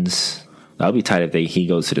Suns. I'll be tight if he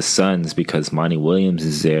goes to the Suns because Monty Williams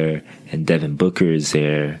is there and Devin Booker is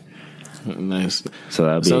there. Nice. So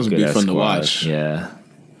that'll be fun to watch. Yeah.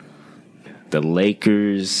 The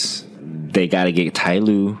Lakers, they got to get Ty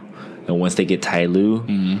Lue. And once they get Ty Lue,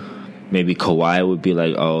 maybe Kawhi would be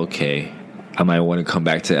like, oh, okay, I might want to come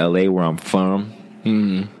back to LA where I'm from.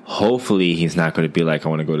 Hopefully he's not going to be like, I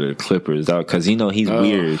want to go to the Clippers because he's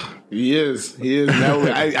weird. He is. Now,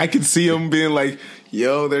 I can see him being like,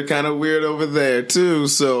 yo, they're kind of weird over there too.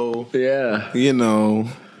 So yeah,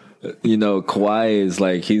 Kawhi is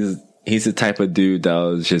like he's the type of dude that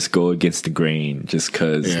will just go against the grain just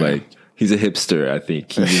because like he's a hipster. I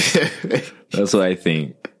think that's what I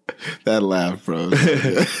think. That laugh, bro.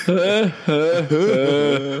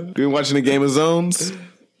 You been watching the Game of Zones?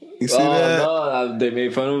 You see that? No, they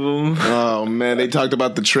made fun of him. Oh man, they talked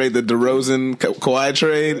about the trade, the DeRozan Kawhi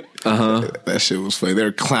trade. That shit was funny. They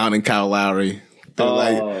were clowning Kyle Lowry. They're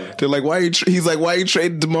like, why are you? He's like, why are you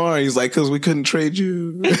trading DeMar? He's like, because we couldn't trade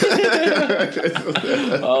you.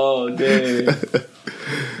 Oh dang.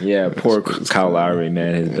 Yeah, poor Kyle Lowry,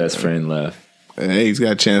 man. His best friend left. Hey, he's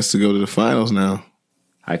got a chance to go to the finals now.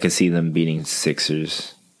 I could see them beating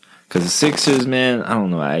Sixers because the Sixers, man. I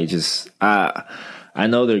don't know. I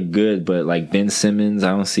know they're good, but like Ben Simmons,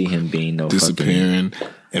 I don't see him being disappearing.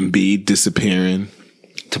 Embiid disappearing.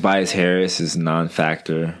 Tobias Harris is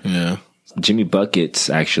non-factor. Yeah. Jimmy Buckets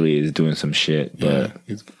actually is doing some shit, but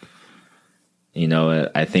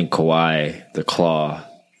I think Kawhi, the Claw,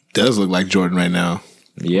 does look like Jordan right now.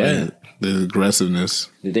 Yeah. Like, the aggressiveness.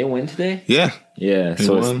 Did they win today? Yeah.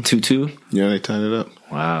 So won. It's 2-2? Yeah, they tied it up.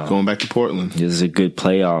 Wow. Going back to Portland. This is a good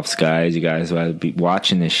playoffs, guys. You guys will be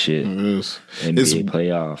watching this shit. It is. NBA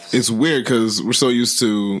playoffs. It's weird because we're so used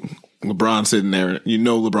to LeBron sitting there.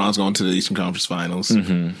 LeBron's going to the Eastern Conference Finals.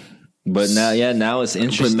 Mm-hmm. But now it's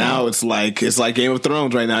interesting. But now it's like Game of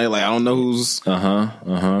Thrones right now. You're like, I don't know who's.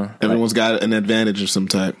 Everyone's got an advantage of some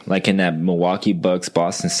type. Like in that Milwaukee Bucks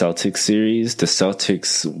Boston Celtics series, the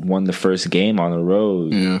Celtics won the first game on the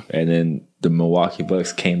road. Yeah. And then the Milwaukee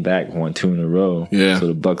Bucks came back, won 2 in a row. Yeah. So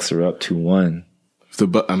the Bucks are up 2-1.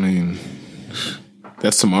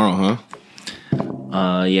 That's tomorrow,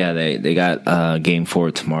 huh? Yeah, they got game 4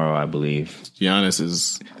 tomorrow, I believe.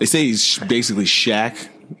 Giannis they say he's basically Shaq.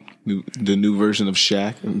 The new version of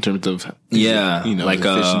Shaq in terms of like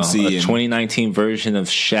efficiency, a 2019 version of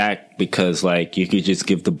Shaq because like you could just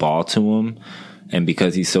give the ball to him, and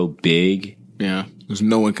because he's so big Yeah. There's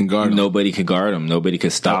no one can guard him. Nobody could guard him. Nobody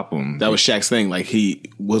could stop him. That was Shaq's thing. Like, he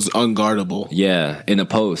was unguardable. Yeah, in the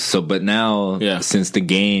post. So, but now, Yeah. since the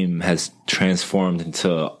game has transformed into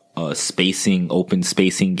a open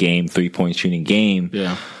spacing game, 3-point shooting game,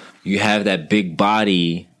 Yeah. you have that big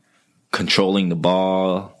body controlling the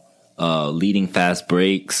ball, leading fast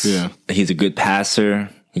breaks. Yeah. He's a good passer.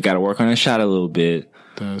 He got to work on his shot a little bit.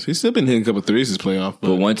 He's still been hitting a couple threes this playoff.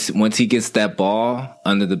 But once he gets that ball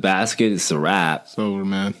under the basket, it's a wrap. It's over,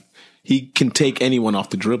 man. He can take anyone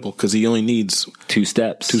off the dribble because he only needs 2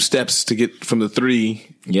 steps. 2 steps to get from the 3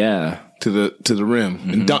 Yeah. to the rim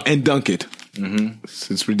and dunk it. Mm-hmm.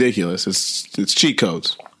 It's ridiculous. It's cheat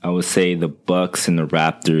codes. I would say the Bucks and the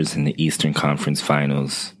Raptors in the Eastern Conference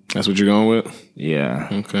Finals. That's what you're going with? Yeah.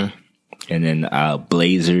 Okay. And then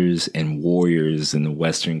Blazers and Warriors in the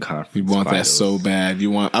Western Conference. You want Finals. that so bad.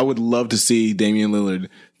 I would love to see Damian Lillard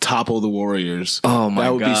topple the Warriors. Oh my God.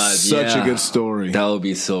 That would be such a good story. That would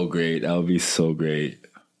be so great. That would be so great.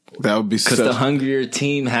 That would be Because the hungrier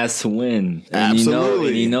team has to win. And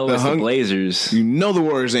Absolutely. You know it's the Blazers. You know the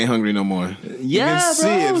Warriors ain't hungry no more. Yeah, you can see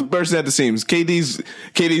bro. it bursting at the seams. KD's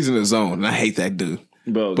in the zone, and I hate that dude.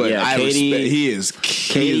 Bro, But yeah, I respect. He is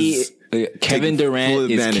Kevin Durant full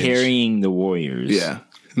is advantage. carrying the Warriors. Yeah,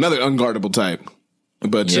 another unguardable type,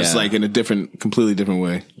 but just Yeah. like in a completely different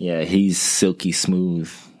way. Yeah, he's silky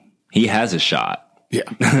smooth. He has a shot. Yeah,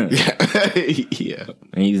 yeah.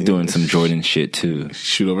 And he's doing some Jordan shit too.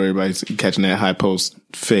 Shoot over everybody, catching that high post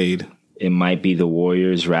fade. It might be the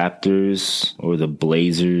Warriors, Raptors, or the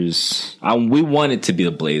Blazers. We want it to be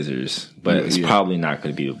the Blazers, but it's probably not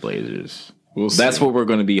going to be the Blazers. We'll see. That's what we're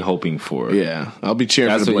going to be hoping for. Yeah, I'll be cheering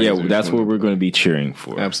That's for the what, Blazers. yeah, that's what we're going to be cheering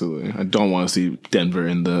for. Absolutely. I don't want to see Denver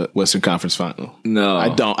in the Western Conference Final. No.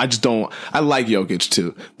 I don't. I just don't. I like Jokic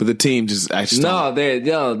too, but the team just. I just No,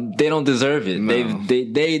 don't. they don't deserve it. No.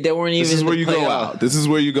 They weren't even. This is in where the you go playoff. out. This is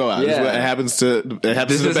where you go out. Yeah. This is what happens to. It happens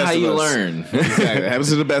This to the is best how of you us. learn. Exactly. It happens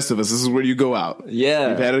to the best of us. This is where you go out. Yeah.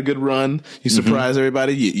 You've had a good run. You surprise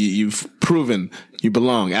everybody. You've proven you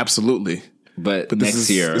belong. Absolutely. But This next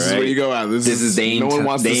is, year, this is right? where you go out. This is Dame no one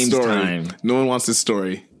wants this Dame's story. time. No one wants this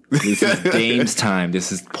story. This is Dame's time.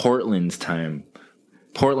 This is Portland's time.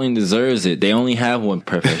 Portland deserves it. They only have one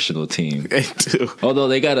professional team. They do. Although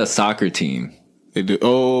they got a soccer team. They do.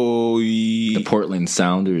 Oh, The Portland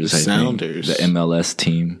Sounders. The I think. Sounders. The MLS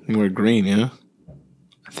team. We're green, yeah.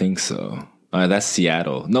 I think so. That's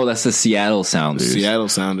Seattle. No, that's the Seattle Sounders. Seattle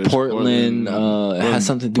Sounders. Portland has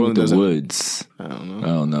something to do with the doesn't- Woods. I don't know. I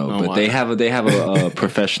don't know, Oh, but they have a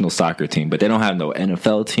professional soccer team, but they don't have no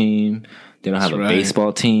NFL team. They don't have That's a right.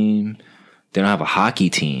 baseball team. They don't have a hockey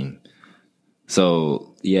team.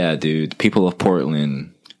 So yeah, dude, people of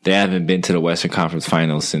Portland, they haven't been to the Western Conference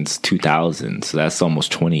Finals since 2000. So that's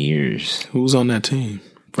almost 20 years. Who's on that team?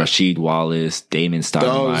 Rasheed Wallace, Damon Oh,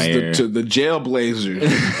 Stoudemire, the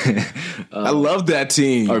Jailblazers. I love that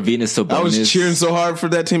team. Arvydas Sabonis. I was cheering so hard for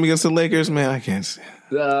that team against the Lakers. Man, I can't see.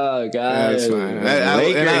 Oh, guys. That's fine.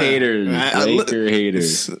 Laker haters. Laker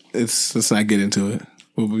haters. Let's not get into it.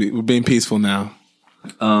 We're being peaceful now.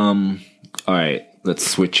 All right, let's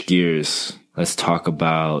switch gears. Let's talk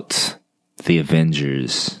about the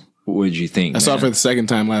Avengers. What did you think? I saw it man? for the second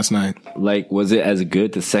time last night. Like, was it as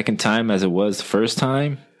good the second time as it was the first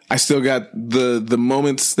time? I still got the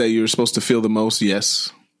moments that you're supposed to feel the most.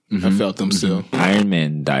 Yes, I felt them still. Iron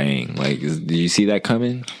Man dying. Like, did you see that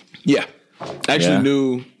coming? Yeah, I actually Yeah?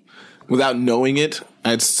 knew without knowing it.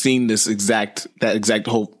 I'd seen that exact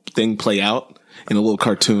whole thing play out in a little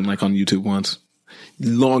cartoon, like on YouTube once,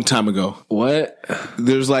 long time ago. What?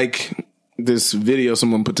 There's like this video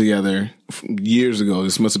someone put together years ago.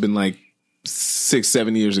 This must have been like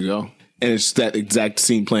 6-7 years ago, and it's that exact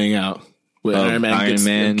scene playing out. Where Iron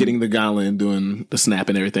Man getting the gauntlet and doing the snap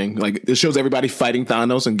and everything. Like, it shows everybody fighting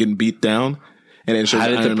Thanos and getting beat down. And it shows How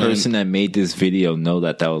did Iron the Man. person that made this video know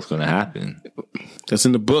that was going to happen? That's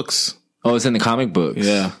in the books. Oh, it's in the comic books.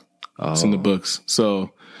 Yeah. It's in the books. So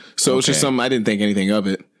it's just something, I didn't think anything of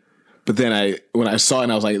it. But then when I saw it,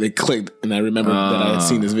 and I was like, they clicked, and I remembered that I had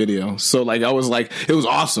seen this video. So like, I was like, it was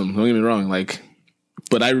awesome. Don't get me wrong. Like,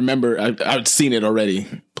 but I remember I'd seen it already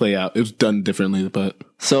play out. It was done differently, but.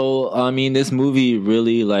 So, I mean, this movie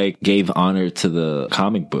really like gave honor to the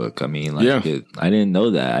comic book. I mean, like, Yeah. I didn't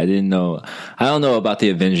know that. I don't know about the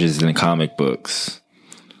Avengers in the comic books,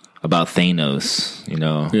 about Thanos, you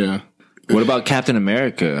know? Yeah. What about Captain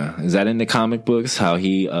America? Is that in the comic books? How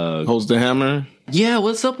he, Holds the hammer. yeah,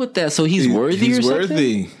 what's up with that? So he's worthy He's or something?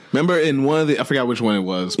 worthy. Remember in one of the, I forgot which one it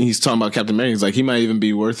was. He's talking about Captain America. He's like, he might even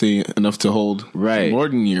be worthy enough to hold Right.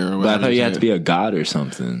 Mjolnir. Or But I thought you had it. to be a god or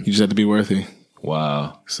something. You just had to be worthy.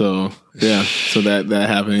 Wow. So yeah, so that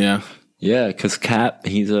happened. Yeah, Yeah, because Cap,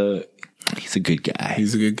 he's a good guy.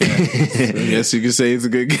 He's a good guy. So yes, you can say he's a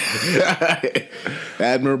good guy.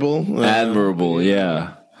 Admirable.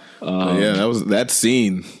 Yeah. Yeah, that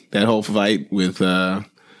scene, that whole fight with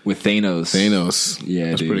Thanos. Yeah,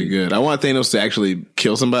 that's dude. pretty good. I want Thanos to actually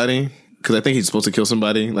kill somebody, because I think he's supposed to kill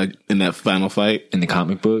somebody, like in that final fight In the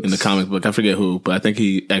comic books? in the comic book. I forget who, but I think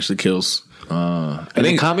he actually kills. In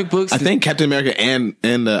the comic books? I think Captain America and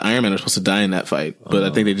Iron Man are supposed to die in that fight, but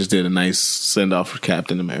I think they just did a nice send off for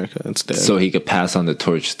Captain America instead. So he could pass on the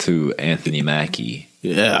torch to Anthony Mackie.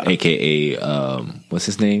 Yeah, AKA, what's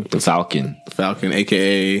his name? The Falcon.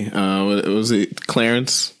 AKA, what was it?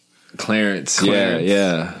 Clarence.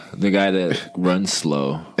 Yeah. The guy that runs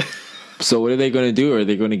slow. So what are they going to do? Are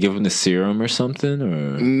they going to give him the serum or something?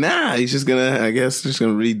 Or Nah, he's just gonna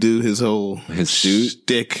redo his whole suit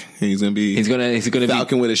shtick. He's gonna be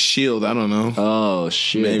Falcon with a shield. I don't know. Oh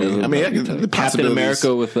shit! Maybe. I mean, Captain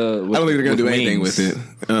America with a. I don't think they're gonna do anything with it.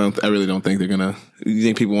 I really don't think they're gonna. You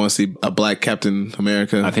think people want to see a black Captain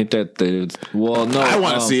America? I think that I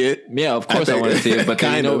want to see it. Yeah, of course I want to see it, but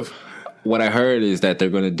kind of. What I heard is that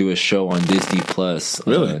they're going to do a show on Disney Plus,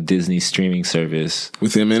 really? Disney streaming service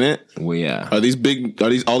with him in it. Well, yeah. Are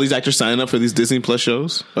all these actors signing up for these Disney Plus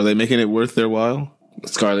shows? Are they making it worth their while?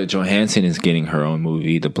 Scarlett Johansson is getting her own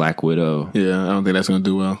movie, The Black Widow. Yeah, I don't think that's going to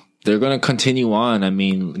do well. They're going to continue on. I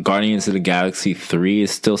mean, Guardians of the Galaxy 3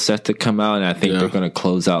 is still set to come out, and I think they're going to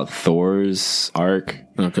close out Thor's arc.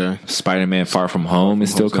 Okay. Spider-Man Far From Home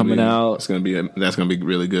is still coming out. That's going to be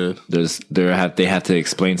really good. They have to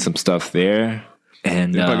explain some stuff there.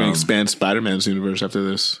 And they're probably going to expand Spider-Man's universe after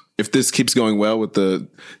this. If this keeps going well with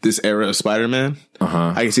this era of Spider-Man,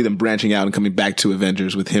 I can see them branching out and coming back to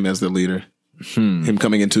Avengers with him as the leader. Him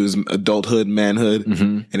coming into his adulthood, manhood,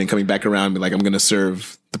 and then coming back around and be like, I'm going to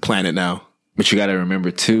serve the planet now. But you got to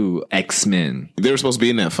remember, too, X-Men. They were supposed to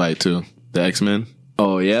be in that fight, too. The X-Men.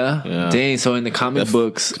 Oh, yeah? Dang, so in the comic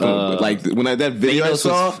books... like, when that video I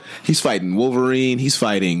saw, he's fighting Wolverine, he's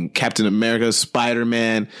fighting Captain America,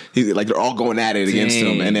 Spider-Man. Like, they're all going at it against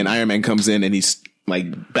him. And then Iron Man comes in and he's... like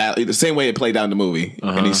the same way it played out in the movie,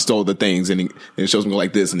 and he stole the things, and it shows him go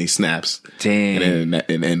like this, and he snaps. Damn, and then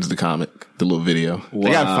it ends the comic, the little video. Wow.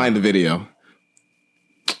 They gotta find the video.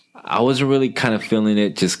 I wasn't really kind of feeling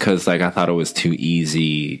it just because, like, I thought it was too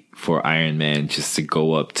easy for Iron Man just to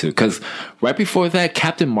go up to. Because right before that,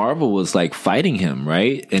 Captain Marvel was like fighting him,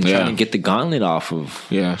 right, and trying to get the gauntlet off of.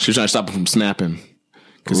 Yeah, she was trying to stop him from snapping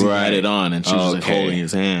because he had it on, and she was like holding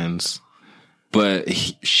his hands. But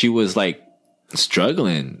she was like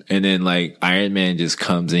struggling, and then like Iron Man just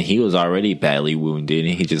comes, and he was already badly wounded,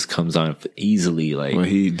 and he just comes on easily. Like, well,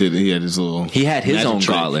 he had his little. He had his own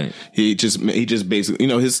gauntlet. He just basically,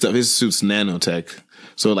 his stuff. His suit's nanotech,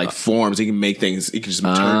 so it like forms. He can make things. He can just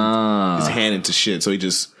turn his hand into shit. So he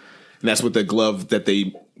just. And that's what the glove that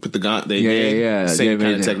they put the gauntlet. Same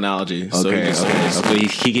kind of technology. Okay, so he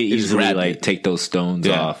could easily like take those stones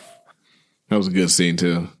off. That was a good scene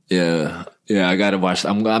too. Yeah, I gotta watch.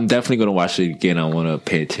 I'm definitely gonna watch it again. I want to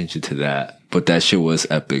pay attention to that. But that shit was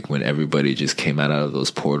epic when everybody just came out of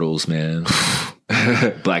those portals, man.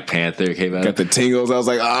 Black Panther came out. Got the tingles. I was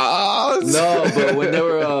like, no, but when they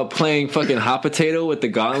were playing fucking hot potato with the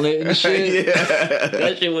gauntlet and shit,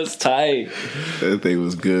 that shit was tight. That thing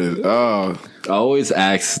was good. Oh, I always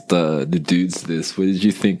ask the dudes this. What did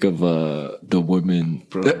you think of the woman?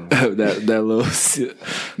 that little.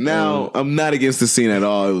 Now I'm not against the scene at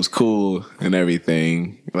all. It was cool and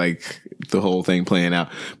everything, like the whole thing playing out.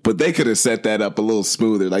 But they could have set that up a little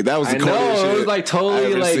smoother. Like that was the coolest shit. It was like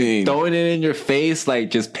totally like throwing it in your face,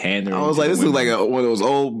 like just pandering. I was like, this is like one of those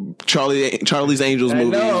old Charlie's Angels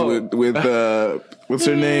movies with what's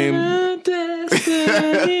her name?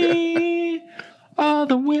 Destiny. All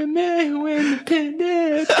the women who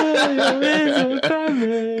independent.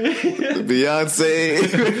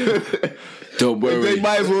 Beyonce. Don't worry. They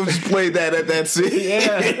might as well just play that at that scene.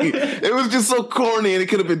 Yeah. It was just so corny, and it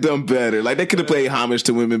could have been done better. Like they could have played homage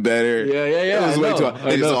to women better. Yeah. It was way too.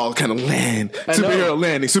 They just all kind of land.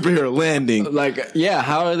 Superhero landing. Like, yeah,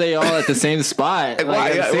 how are they all at the same spot?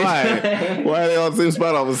 Why are they all at the same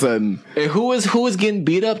spot all of a sudden? And who was getting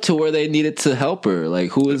beat up to where they needed to help her?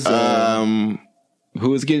 Like who was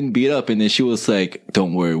getting beat up, and then she was like,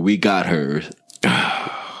 "Don't worry, we got her."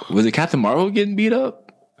 Was it Captain Marvel getting beat up?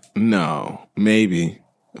 No, maybe.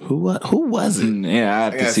 Who was it? Yeah, I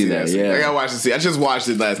have to see that. Yeah, I gotta watch the scene. I just watched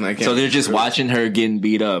it last night. So they're just watching her getting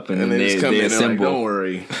beat up, and then they assemble. Like, don't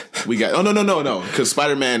worry, we got. Oh no, because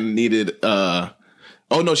Spider-Man needed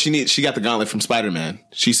Oh no, she got the gauntlet from Spider-Man.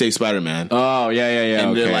 She saved Spider-Man. Oh yeah.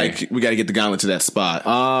 And they're like, we got to get the gauntlet to that spot.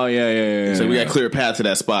 Oh yeah. So we got to clear a path to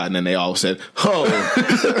that spot, and then they all said, "Oh,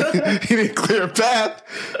 he didn't clear a path.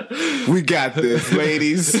 We got this,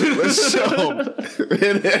 ladies. Let's show 'em."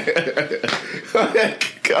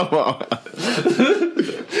 Come on.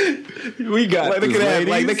 We got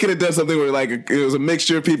they could have done something where like it was a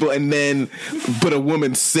mixture of people, and then but a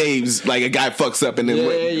woman saves, like a guy fucks up, and then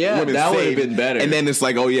women that would have saved, been better. And then it's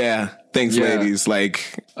like, oh yeah, thanks, ladies.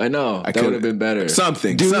 Like I know that would have been better.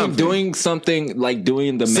 Doing something like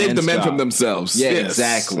doing the save the men job from themselves. Yeah, yes.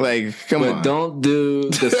 exactly. Like come on, don't do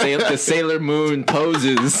the Sailor Moon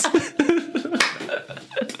poses.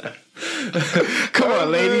 Come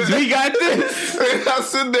on, ladies, we got this. I was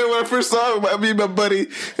sitting there when I first saw him. Me and my buddy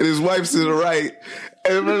and his wife's to the right.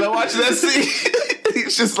 And when I watched that scene,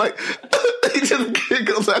 he's just like, he just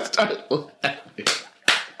giggles. I start laughing.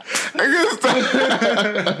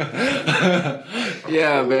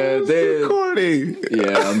 Yeah, man. They corny.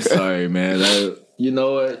 Yeah, I'm sorry, man. You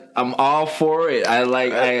know what? I'm all for it.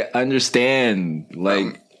 I understand.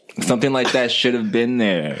 Like, something like that should have been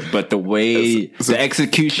there, but the way the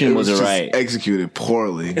execution was right. Executed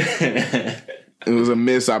poorly. It was a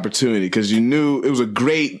missed opportunity because you knew it was a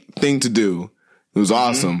great thing to do. It was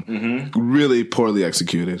awesome. Mm-hmm. Really poorly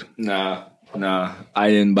executed. Nah, I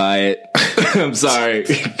didn't buy it. I'm sorry.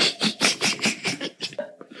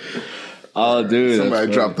 Oh, dude,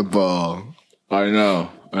 somebody dropped the ball. I know.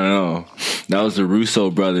 That was the Russo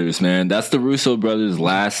brothers, man. That's the Russo brothers'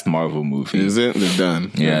 last Marvel movie. Is it? They're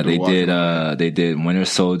done. Yeah, they did Winter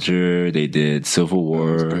Soldier. They did Civil War.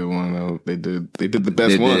 That was a good one. They did the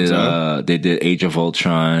best ones. Huh? They did Age of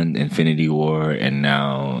Ultron, Infinity War, and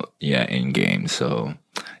now Endgame. So.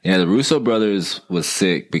 Yeah, the Russo brothers was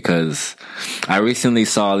sick because I recently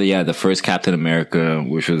saw the first Captain America,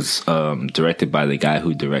 which was directed by the guy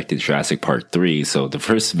who directed Jurassic Park 3. So the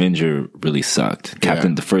first Avenger really sucked.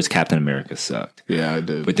 The first Captain America sucked. Yeah, I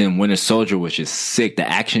did. But then Winter Soldier was just sick. The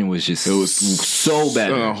action was so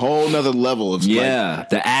better. On a whole nother level of the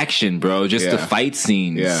action, bro. Just the fight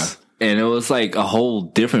scenes. Yeah. And it was like a whole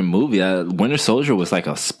different movie. Winter Soldier was like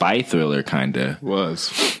a spy thriller kind of.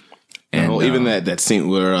 Was. And even that scene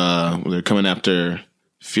where they're coming after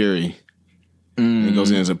Fury, and he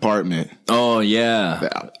goes in his apartment. Oh yeah,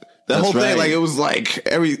 that whole thing, like it was like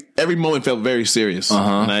every moment felt very serious,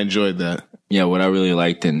 and I enjoyed that. Yeah, what I really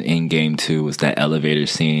liked in Endgame too was that elevator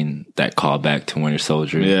scene, that callback to Winter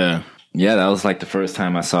Soldier. Yeah, that was like the first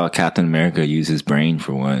time I saw Captain America use his brain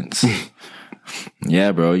for once.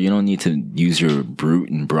 Yeah, bro, you don't need to use your brute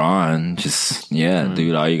and brawn. Just,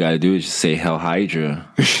 dude, all you got to do is just say Hell Hydra.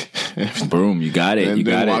 Boom, you got it. And you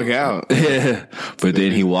got walk out. But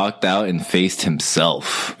then he walked out and faced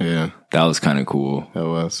himself. Yeah. That was kind of cool. That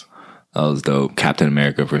was dope. Captain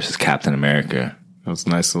America versus Captain America. That was a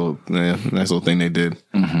nice little thing they did.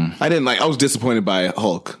 Mm-hmm. I was disappointed by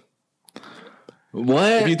Hulk.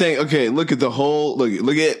 What? If you think, okay, look at the whole,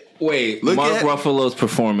 look at. Wait, Mark Ruffalo's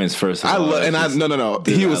performance first. No. Dude, I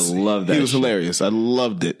love that. He was hilarious. I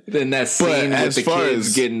loved it. Then that scene with the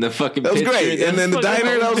kids getting the fucking that was picture, great. And then the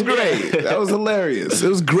diner, that was great. That was hilarious. It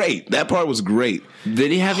was great. That part was great.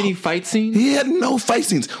 Did he have any fight scenes? He had no fight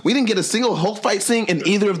scenes. We didn't get a single Hulk fight scene in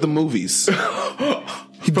either of the movies. From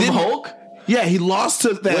Hulk? Yeah, he lost to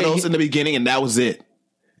Thanos in the beginning, and that was it.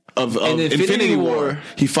 Of Infinity War.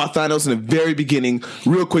 He fought Thanos in the very beginning,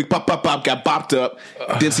 real quick, pop, got bopped up.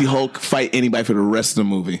 Didn't see Hulk fight anybody for the rest of the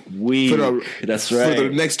movie. That's right. For the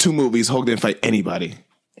next two movies, Hulk didn't fight anybody.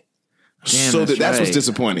 Damn, that's what's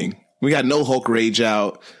disappointing. We got no Hulk rage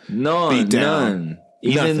out. No, beat down.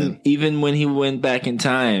 None. Even when he went back in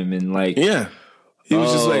time and he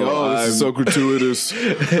was just like, this is so gratuitous.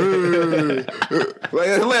 Like,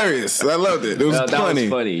 hilarious. I loved it. It was funny. That was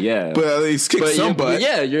funny, yeah. But at least kicked some butt.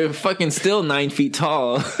 You're fucking still 9 feet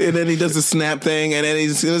tall. And then he does the snap thing, and then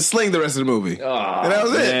he's going to sling the rest of the movie. And that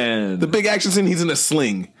was it. The big action scene, he's in a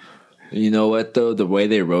sling. You know what, though? The way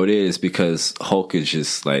they wrote it is because Hulk is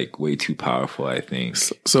just, way too powerful, I think.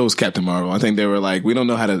 So is Captain Marvel. I think they were like, we don't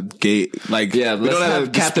know how to we don't know how to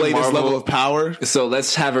display this level of power. So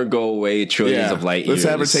let's have her go away trillions of light years.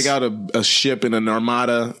 Let's have her take out a ship in an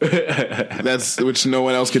armada. That's which no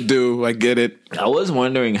one else could do. I get it. I was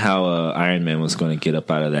wondering how Iron Man was going to get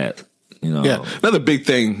up out of that. Yeah, another big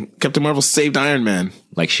thing. Captain Marvel saved Iron Man.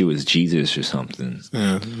 Like she was Jesus or something.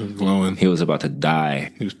 Yeah, glowing. He was about to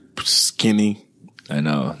die. He was skinny. I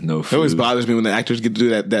know. No food. It always bothers me when the actors get to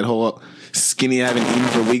do that whole skinny, I haven't eaten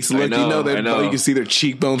for weeks look. I know. You can see their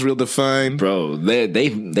cheekbones real defined. Bro,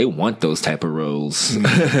 they want those type of roles.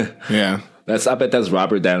 Yeah. I bet that's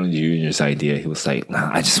Robert Downey Jr.'s idea. He was like,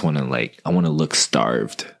 nah, I just want to look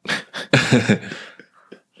starved.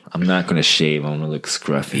 I'm not going to shave. I want to look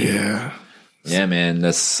scruffy. Yeah. Yeah, man.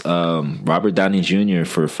 That's Robert Downey Jr.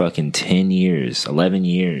 for fucking 10 years, 11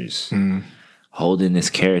 years, holding this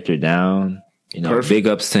character down. You know, big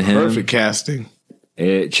ups to him. Perfect casting.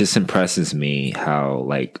 It just impresses me how,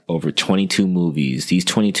 like, over 22 movies, these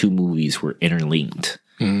 22 movies were interlinked.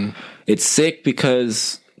 It's sick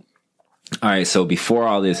because, all right, so before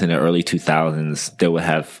all this in the early 2000s, they would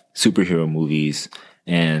have superhero movies.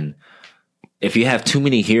 And if you have too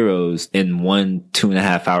many heroes in 1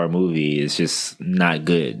 2.5 hour movie, it's just not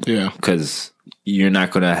good. Yeah. Because you're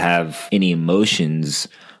not going to have any emotions,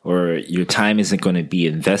 or your time isn't going to be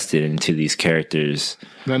invested into these characters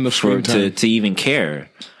Not enough screen time. to even care.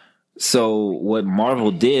 So what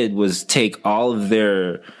Marvel did was take all of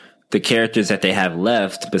the characters that they have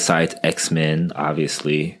left, besides X-Men,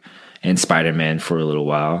 obviously, and Spider-Man for a little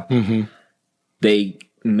while. They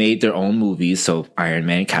made their own movies. So Iron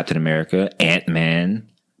Man, Captain America, Ant-Man,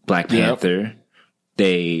 Black Panther.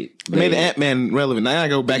 They made Ant-Man relevant. Now I gotta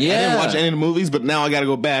go back. Yeah. I didn't watch any of the movies, but now I gotta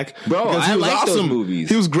go back. Bro, because I like those movies.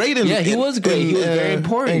 He was great in. Yeah, he was great. He was very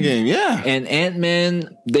important. Endgame, yeah. And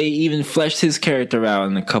Ant-Man, they even fleshed his character out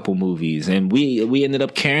in a couple movies, and we ended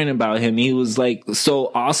up caring about him. He was like so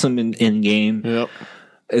awesome in Endgame. Yep.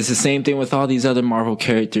 It's the same thing with all these other Marvel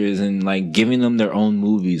characters, and like giving them their own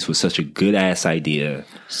movies was such a good ass idea.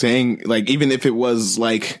 Saying like, even if it was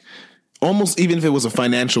like, almost even if it was a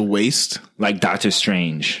financial waste, Like Doctor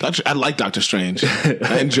Strange. I like Doctor Strange.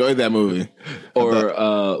 I enjoyed that movie. Or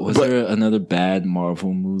was there another bad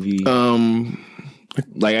Marvel movie?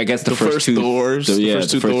 Like I guess the first two Thors. The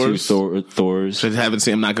first two Thors. I haven't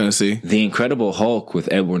seen. I'm not gonna see. The Incredible Hulk with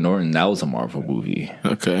Edward Norton. That was a Marvel movie.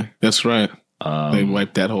 Okay, that's right. They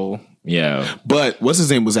wiped that whole. Yeah. But what's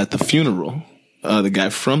his name was at the funeral. The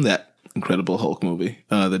guy from that Incredible Hulk movie.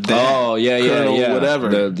 The dad. Oh yeah, Colonel, yeah.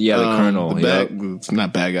 whatever. The Colonel. It's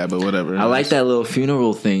not bad guy, but whatever. I like that little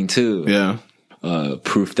funeral thing too. Yeah.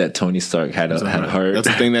 Proof that Tony Stark had a heart. That's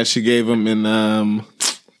the thing that she gave him in.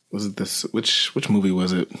 Was it this? Which movie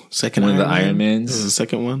was it? Second One of the Man? Iron Mans. This is the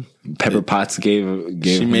second one. Pepper Potts gave.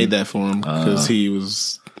 She him, made that for him because he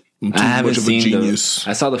was. I haven't much of a seen genius.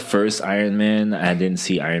 I saw the first Iron Man. I didn't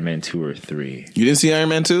see Iron Man 2 or 3. You didn't see Iron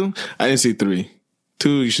Man 2? I didn't see 3. 2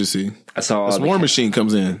 you should see. I saw all War Machine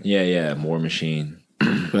comes in. Yeah, War Machine.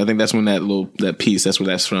 But I think that's when that piece, that's where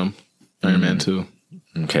that's from. Iron Man 2.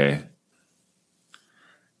 Okay.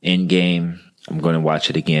 Endgame. I'm going to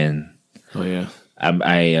watch it again. Oh yeah.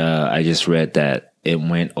 I just read that it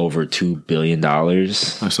went over $2 billion. I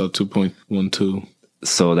saw 2.12.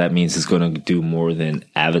 So that means it's going to do more than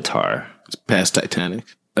Avatar. It's past Titanic.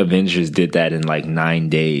 Avengers did that in like 9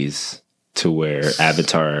 days, to where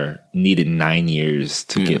Avatar needed 9 years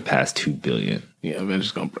to get past 2 billion. Yeah,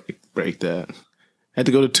 Avengers gonna break that. Had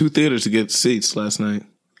to go to 2 theaters to get seats last night.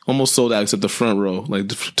 Almost sold out except the front row, like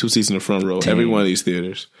 2 seats in the front row. Dang. Every one of these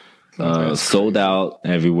theaters. Sold out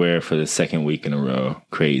everywhere for the second week in a row.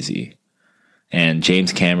 Crazy. And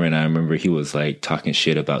James Cameron, I remember he was like talking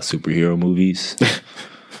shit about superhero movies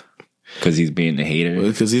because he's being the hater.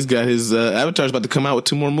 Because he's got his Avatar's about to come out with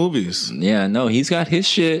 2 more movies. Yeah, no, he's got his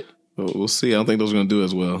shit. We'll see. I don't think those are going to do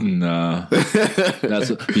as well. Nah.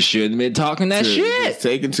 You shouldn't have been talking that shit. It's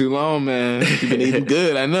taking too long, man. You've been eating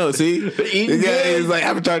good. I know. See? Eating good. It's like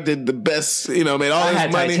Avatar did the best, made all I his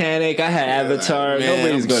had money. Titanic. I had Avatar. Man,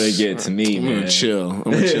 Nobody's going to get to me, I'm man. going to chill. I'm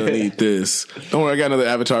going to chill and eat this. Don't worry. I got another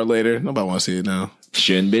Avatar later. Nobody wants to see it now.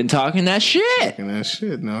 Shouldn't been talking that shit. And that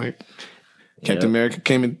shit, no. Captain America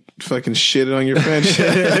came and fucking shitted on your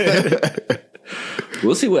friendship.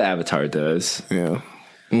 We'll see what Avatar does. Yeah.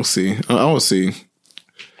 We'll see. I will see.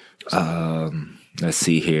 Let's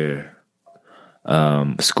see here.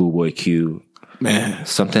 Schoolboy Q. Man.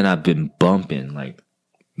 Something I've been bumping like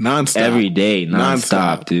Nonstop. every day,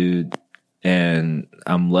 nonstop, dude. And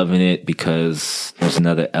I'm loving it because there's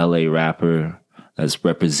another LA rapper that's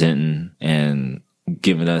representing and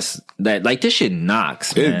giving us that. Like, this shit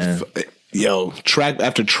knocks, man. Track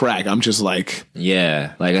after track, I'm just like...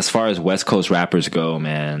 Yeah. Like, as far as West Coast rappers go,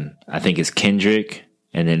 man, I think it's Kendrick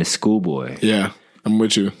and then it's Schoolboy. Yeah, I'm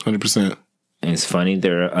with you 100%. And it's funny,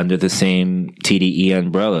 they're under the same TDE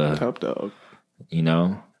umbrella. Top dog.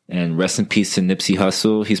 And rest in peace to Nipsey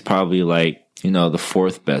Hussle. He's probably like, the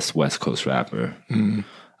 4th best West Coast rapper.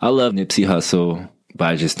 I love Nipsey Hussle, but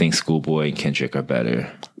I just think Schoolboy and Kendrick are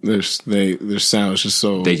better. Their sound is just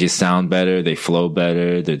so... They just sound better. They flow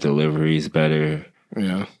better. Their delivery is better.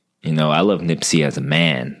 Yeah. I love Nipsey as a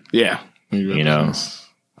man. Yeah.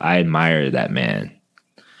 I admire that man.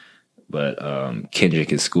 But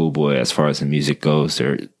Kendrick and Schoolboy, as far as the music goes,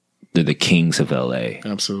 they're the kings of LA.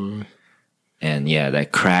 Absolutely. And yeah,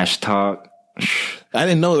 that Crash Talk. I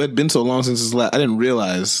didn't know it had been so long since his last. I didn't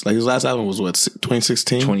realize his last album was what,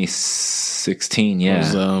 2016. 2016, yeah. It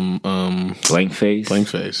was, Blank Face. Blank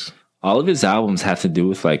Face. All of his albums have to do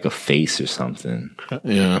with like a face or something.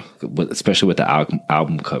 Yeah, especially with the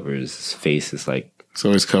album covers, his face is like it's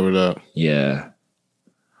always covered up. Yeah,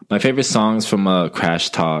 my favorite songs from Crash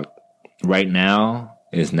Talk right now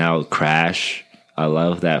is Now Crash. I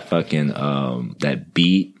love that fucking that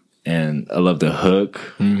beat, and I love the hook,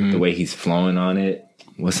 the way he's flowing on it.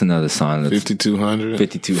 What's another song? 5200.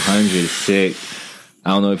 5200 is sick. I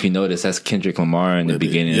don't know if you noticed, that's Kendrick Lamar in the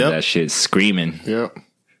beginning of that shit screaming. Yep.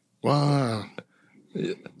 Wow.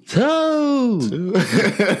 So,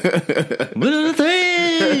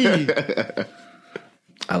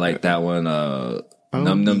 I like that one.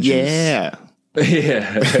 Num Num Juice. Yeah.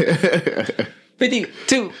 Yeah.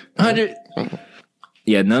 5200.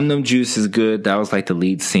 Yeah, Num Num Juice is good. That was like the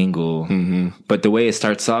lead single. But the way it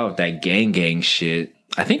starts off, that gang gang shit,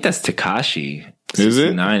 I think that's Tekashi. Is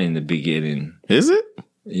it? 9 in the beginning. Is it?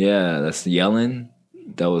 Yeah, that's yelling.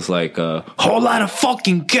 That was like a whole lot of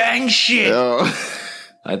fucking gang shit. Oh.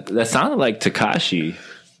 That sounded like Tekashi.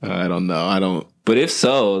 I don't know. I don't. But if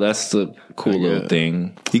so, that's the cool little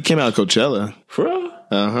thing. He came out at Coachella. For real?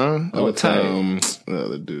 Oh, tight. The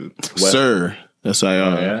other dude. Sir.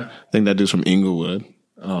 S-I-R. Oh, yeah? I think that dude's from Inglewood.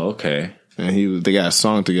 Oh, okay. And they got a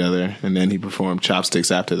song together, and then he performed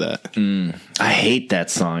Chopsticks after that. I hate that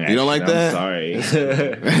song. Actually. You don't like that? I'm sorry.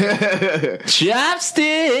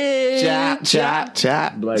 Chopsticks. Chop, chop,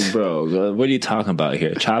 chop. Like, bro, what are you talking about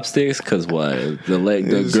here? Chopsticks? Because what?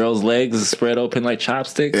 The girl's legs is spread open like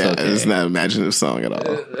chopsticks? Yeah, okay. It's not an imaginative song at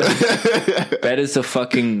all. That is a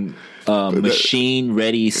fucking machine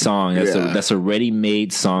ready song. That's a ready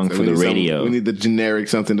made song for the radio. We need the generic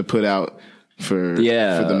something to put out for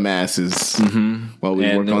the masses while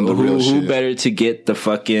we work on the real shit. Who better to get the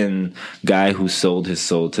fucking guy who sold his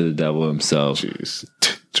soul to the devil himself? Jeez.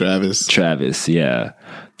 Travis, yeah.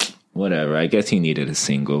 Whatever. I guess he needed a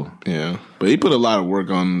single. Yeah. But he put a lot of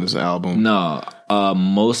work on this album. No.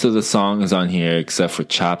 Most of the songs on here, except for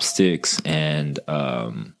Chopsticks and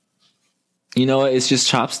you know what? It's just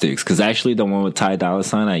Chopsticks. Because actually the one with Ty Dolla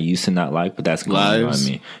 $ign I used to not like, but that's growing on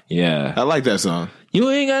me. Yeah. I like that song. You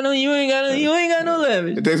ain't got no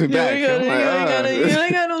leverage. It takes me back. You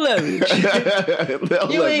ain't got no leverage.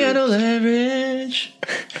 You ain't got no leverage.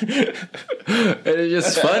 And it's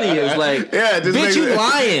just funny. It's like, bitch, you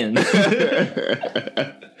lying.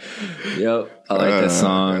 Yep, I like that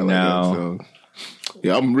song now.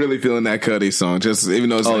 Yeah, I'm really feeling that Cudi song. Just even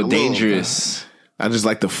though it's Dangerous. I just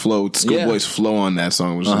like the flow. Schoolboy's flow on that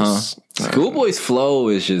song was just Schoolboy's flow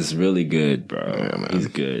is just really good, bro. Yeah, he's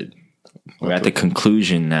good. We're at the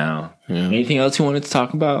conclusion now. Yeah. Anything else you wanted to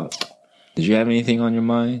talk about? Did you have anything on your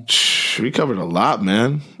mind? We covered a lot,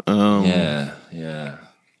 man. Yeah.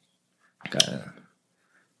 Got it.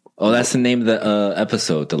 Oh, that's the name of the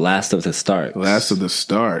episode, The Last of the Starks. Last of the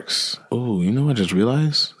Starks. Oh, you know what I just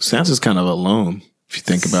realized? Sansa's kind of alone, if you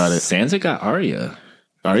think about it. Sansa got Arya.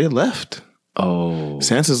 Arya left. Oh.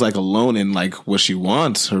 Sansa's like alone in like what she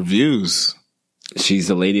wants, her views. She's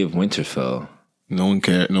the Lady of Winterfell. No one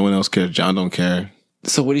cares. No one else cares. Jon don't care.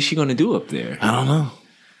 So what is she going to do up there? I don't know.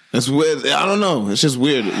 It's weird. I don't know. It's just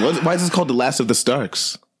weird. Why is this called The Last of the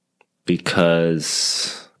Starks?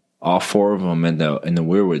 Because all 4 of them in the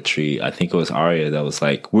Weirwood tree, I think it was Arya that was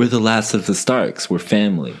like, we're the last of the Starks. We're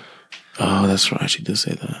family. Oh, that's right. She did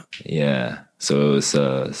say that. Yeah. So it was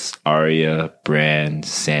Arya, Bran,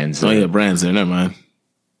 Sansa. Oh, yeah. Bran's there. Never mind.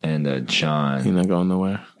 And Jon. He's not going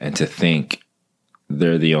nowhere. And to think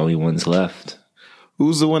they're the only ones left.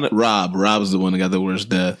 Who's the one that Rob's the one that got the worst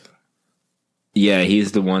death. Yeah,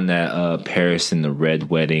 he's the one that perished in the Red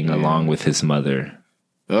Wedding along with his mother.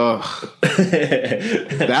 Ugh.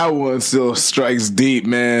 That one still strikes deep,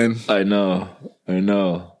 man. I know.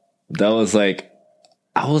 That was like,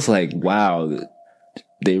 I was like, wow,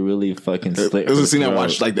 they really fucking slit. It was a scene I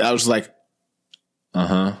watched like that. I was like,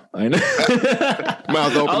 I know.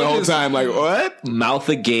 Mouth open the whole time, like, what? Mouth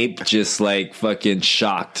agape, just like fucking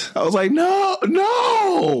shocked. I was like,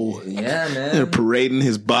 no. Yeah, man. They're parading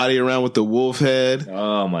his body around with the wolf head.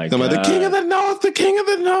 Oh my god. Like, the king of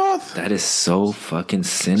the north. That is so fucking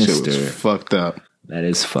sinister. Shit was fucked up. That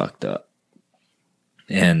is fucked up.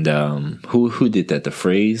 And who did that? The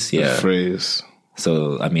Freys? Yeah. The Freys.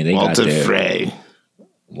 So, I mean, they got their...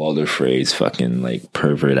 Walder Frey's fucking, like,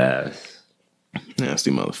 pervert ass.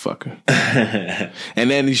 Nasty motherfucker. And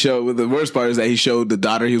then the worst part is that he showed the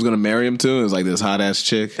daughter he was going to marry him to. It was like this hot ass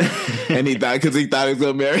chick. And he thought, because he thought he was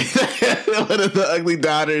going to marry one of the ugly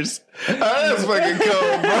daughters. Oh, that's fucking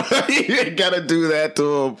cold, bro. You ain't got to do that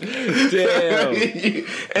to him. Damn.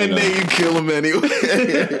 And then you kill him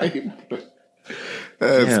anyway.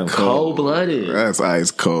 That's cold-blooded. That's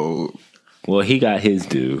ice cold. Well, he got his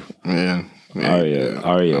due. Yeah.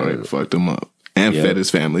 Arya fucked him up. And fed his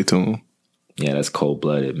family to him. Yeah, that's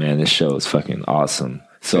cold-blooded, man. This show is fucking awesome.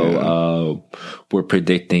 So we're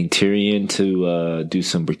predicting Tyrion to do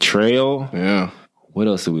some betrayal. Yeah. What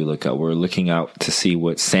else do we look at? We're looking out to see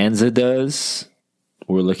what Sansa does.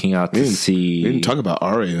 We're looking out to see... We didn't talk about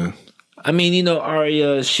Arya. I mean,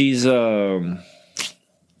 Arya, she's...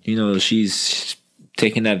 she's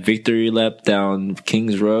taking that victory lap down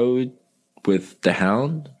King's Road with the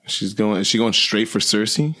Hound. Is she going straight for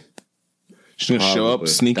Cersei? She's gonna show up,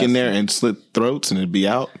 sneak in there, and slit throats, and it'd be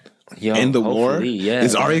out. End the war. Yeah.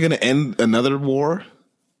 Is Arya gonna end another war?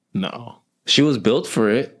 No. She was built for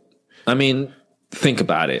it. I mean, think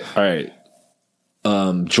about it. All right.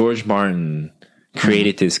 George Martin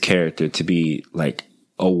created this character to be like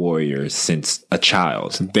a warrior since a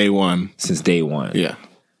child. Since day one. Yeah.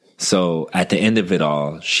 So at the end of it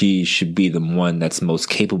all, she should be the one that's most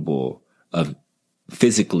capable of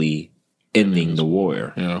physically ending the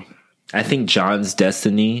war. Yeah. I think Jon's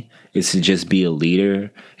destiny is to just be a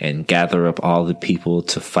leader and gather up all the people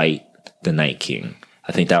to fight the Night King.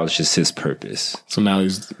 I think that was just his purpose. So now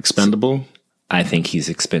he's expendable? I think he's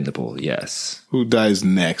expendable, yes. Who dies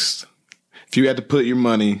next? If you had to put your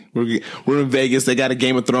money, we're in Vegas, they got a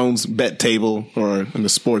Game of Thrones bet table or in the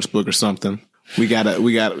sports book or something. We got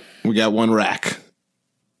one rack.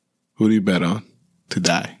 Who do you bet on to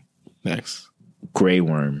die next? Grey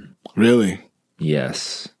Worm. Really?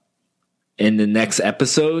 Yes. In the next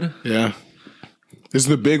episode? Yeah. This is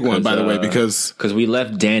the big one, by the way, because we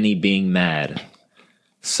left Dany being mad.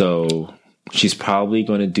 So she's probably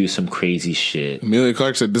going to do some crazy shit. Emilia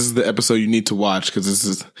Clarke said this is the episode you need to watch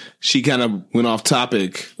because she kind of went off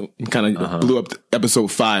topic, kind of blew up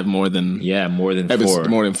episode 5 more than 4.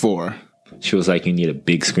 More than 4. She was like, you need a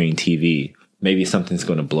big screen TV. Maybe something's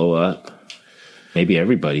going to blow up. Maybe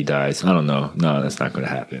everybody dies. I don't know. No, that's not going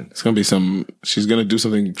to happen. It's going to be she's going to do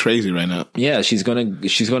something crazy right now. Yeah, she's going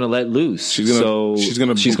to let loose. She's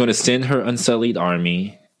going to send her Unsullied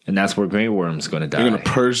army, and that's where Grey Worm's going to die. They're going to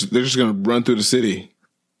purge. They're just going to run through the city.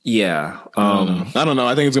 Yeah. I don't know.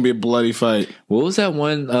 I think it's going to be a bloody fight. What was that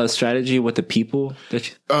one strategy with the people?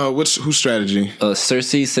 Whose strategy?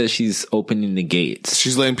 Cersei says she's opening the gates.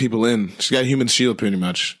 She's letting people in. She's got a human shield pretty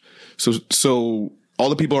much. So all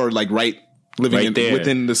the people are like living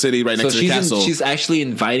within the city right next to the castle. She's actually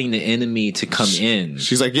inviting the enemy to come in.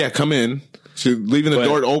 She's like, yeah, come in. She's leaving the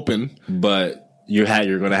door open. But you're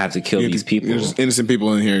going to have to kill these people. There's innocent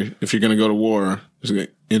people in here. If you're going to go to war,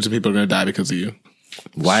 innocent people are going to die because of you.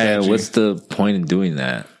 Why? What's the point in doing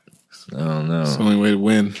that? I don't know. It's the only way to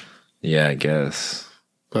win. Yeah, I guess.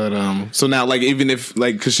 But so now, like, even if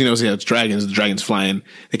because she knows it's dragons, the dragons flying,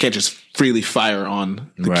 they can't just freely fire on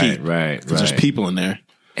the keep, right? Because there's people in there,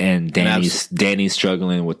 and Dany's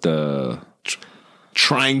struggling with the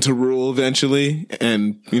trying to rule eventually,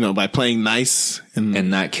 and by playing nice and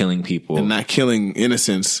not killing people and not killing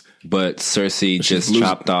innocents. But Cersei just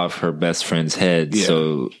chopped off her best friend's head,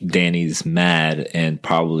 so Dany's mad and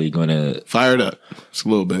probably gonna fired up just a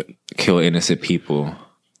little bit, kill innocent people.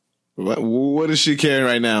 What is she carrying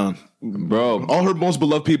right now, bro? All her most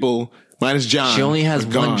beloved people, minus Jon. She only has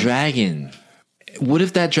one dragon. What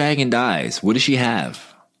if that dragon dies? What does she have?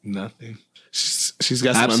 Nothing. She's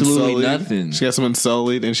got absolutely some nothing. She got some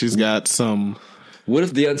Unsullied, and she's got some. What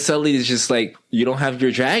if the Unsullied is just like you don't have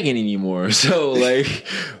your dragon anymore? So like.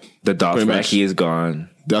 The Dothraki is gone.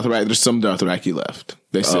 There's some Dothraki left.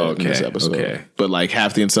 They said in this episode. Okay. But like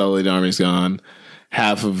half the Unsullied army's gone.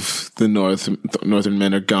 Half of the northern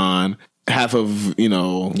men are gone. Half of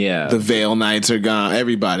the Vale Knights are gone.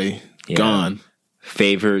 Everybody gone.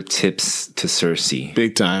 Favor tips to Cersei.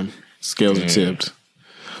 Big time. Scales are tipped.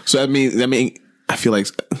 So that means I feel like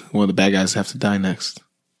one of the bad guys have to die next.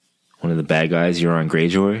 One of the bad guys, Euron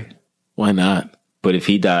Greyjoy? Why not? But if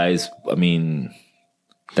he dies, I mean.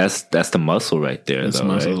 That's the muscle right there. That's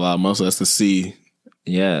muscle, right? A lot of muscle. That's the C.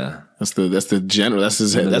 Yeah, that's the general. That's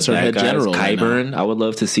his head. That's her head general. Qyburn. I would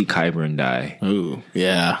love to see Qyburn die. Ooh,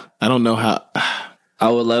 yeah. I don't know how. I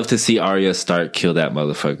would love to see Arya Stark kill that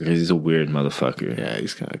motherfucker because he's a weird motherfucker. Yeah,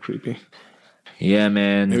 he's kind of creepy. Yeah,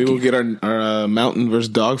 man. Maybe we'll get our mountain versus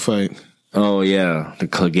dog fight. Oh yeah, the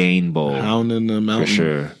Clegane Bowl. Hound in the mountain for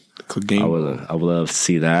sure. The Clegane. I would love to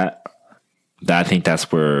see that. I think that's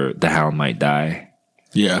where the Hound might die.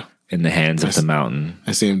 Yeah. in the hands of the Mountain.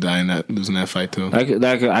 I see him dying losing that fight too.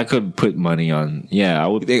 I could put money on. Yeah, I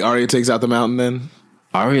would. You think Arya takes out the Mountain then?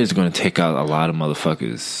 Arya's going to take out a lot of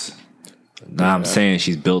motherfuckers. Nah, I'm saying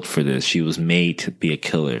she's built for this. She was made to be a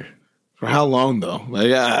killer. For how long though? Like,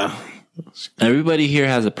 yeah. Everybody here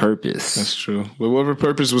has a purpose. That's true. But whatever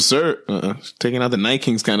purpose was served, taking out the Night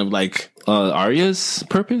King's kind of like Arya's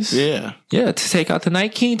purpose. Yeah, to take out the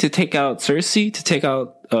Night King, to take out Cersei, to take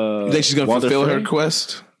out. You think she's gonna Walder fulfill Frey? her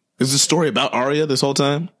quest? Is the story about Arya this whole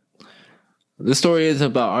time? The story isn't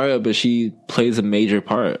about Arya, but she plays a major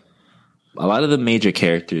part. A lot of the major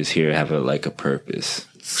characters here have a purpose.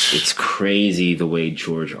 It's crazy the way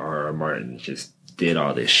George R.R. Martin just did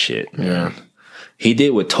all this shit. Yeah. He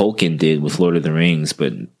did what Tolkien did with Lord of the Rings,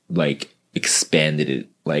 but expanded it,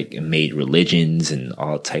 and made religions and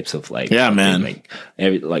all types of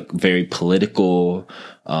very political,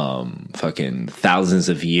 fucking thousands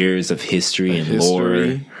of years of history and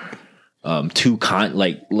lore. Two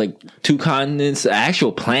continents,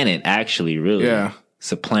 actual planet, actually, really. Yeah.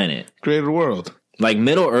 It's a planet. Created a world. Like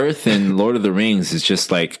Middle Earth and Lord of the Rings is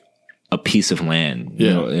just like a piece of land.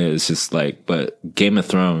 You know, it's just but Game of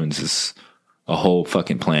Thrones is a whole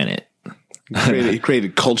fucking planet. He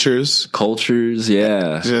created cultures.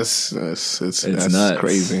 Yeah. Just it's nuts.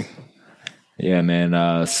 Crazy. Yeah,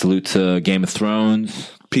 man. Salute to Game of Thrones.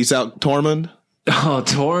 Peace out, Tormund. Oh,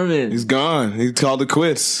 Tormund. He's gone. He called it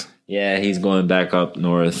quits. Yeah, he's going back up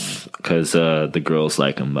north because the girls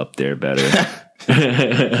like him up there better.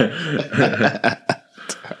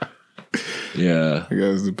 Yeah, that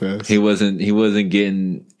guy's the best. He wasn't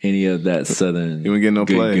getting any of that southern. He wasn't getting no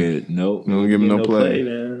play. Good. Nope. He wasn't giving no play,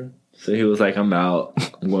 man. So he was like, "I'm out.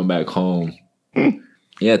 I'm going back home."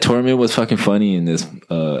 Yeah, Tormund was fucking funny in this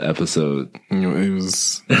episode. It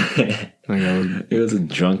was. It was a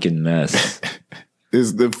drunken mess.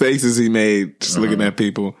 It's the faces he made just looking at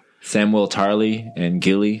people. Samuel Tarly and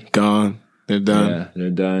Gilly gone. They're done. Yeah, they're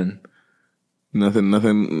done. Nothing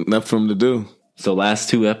left for him to do. So last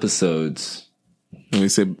 2 episodes, and we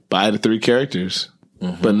said bye to 3 characters,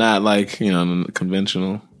 but not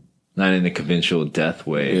conventional. Not in the conventional death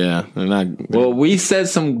way. Yeah, they're not. Well, we said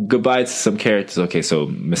some goodbye to some characters. Okay, so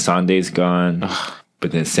Missandei's gone,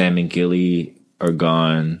 but then Sam and Gilly are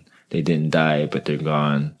gone. They didn't die, but they're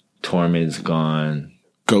gone. Tormund's gone.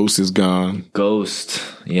 Ghost is gone. Ghost,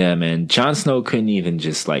 yeah, man. Jon Snow couldn't even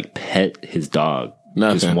just pet his dog.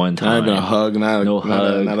 Nothing. Just one time. Not even a hug. Not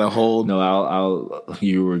a hold. No, I'll.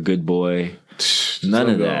 You were a good boy. None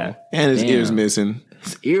of that. And his ear's missing.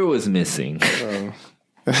 His ear was missing. Give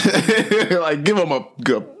him a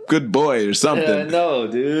good boy or something. Yeah, no,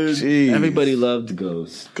 dude. Jeez. Everybody loved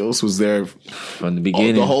Ghost. Ghost was there from the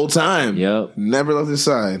beginning, the whole time. Yep. Never left his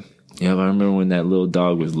side. Yep. I remember when that little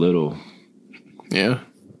dog was little. Yeah.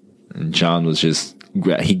 And John was just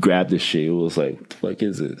he grabbed the shit. It was like, what the fuck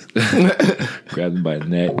is this? Grabbed him by the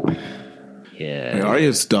neck. Yeah. Hey,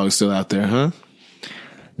 Arya's dog's still out there, huh?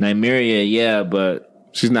 Nymeria, yeah, but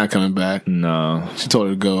she's not coming back. No. She told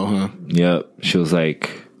her to go, huh? Yep. She was like,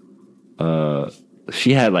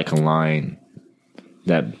 she had a line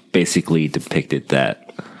that basically depicted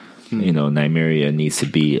that, Nymeria needs to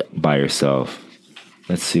be by herself.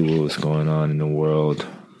 Let's see what was going on in the world.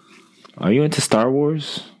 Are you into Star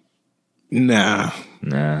Wars? Nah.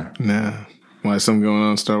 Why is something going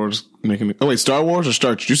on in Star Wars making me... Oh, wait, Star Wars or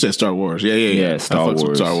Star... You said Star Wars. Yeah, Star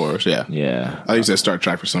Wars. Star Wars, yeah. Yeah. I used to say Star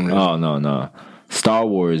Trek for some reason. Oh, no. Star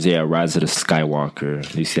Wars, yeah, Rise of the Skywalker.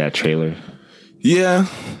 Did you see that trailer? Yeah.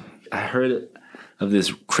 I heard of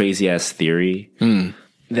this crazy-ass theory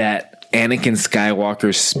that Anakin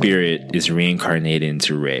Skywalker's spirit is reincarnated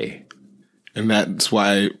into Rey. And that's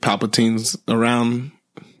why Palpatine's around?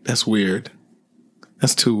 That's weird.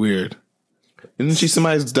 That's too weird. Isn't she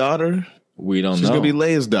somebody's daughter? We don't know. She's going to be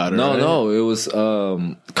Leia's daughter, No, right? it was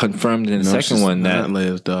confirmed in the second one that... not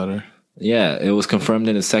Leia's daughter. Yeah, it was confirmed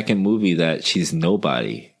in the second movie that she's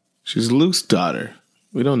nobody. She's Luke's daughter.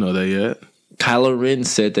 We don't know that yet. Kylo Ren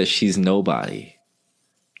said that she's nobody.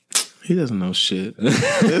 He doesn't know shit.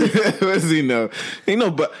 What does he know? He know,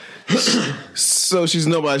 but... So she's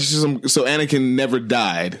nobody. So Anakin never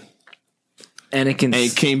died. And he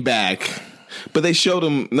came back. But they showed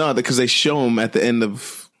him... No, because they show him at the end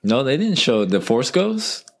of... No, they didn't show the Force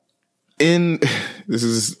Ghost? In the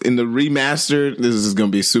remastered... This is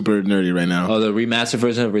going to be super nerdy right now. Oh, the remastered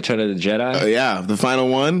version of Return of the Jedi? Yeah, the final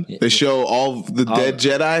one. They show all the dead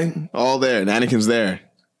Jedi, all there, and Anakin's there.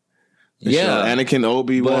 They show Anakin,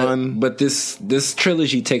 Obi-Wan. But this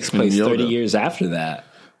trilogy takes place 30 years after that.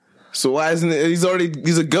 So why isn't it? He's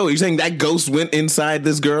a ghost. You're saying that ghost went inside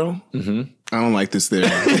this girl? Mm-hmm. I don't like this theory.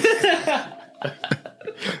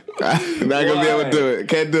 I'm not gonna be able to do it.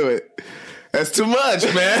 Can't do it. That's too much,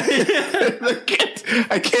 man.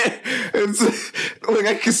 I can't. Look,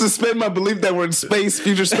 I can suspend my belief that we're in space,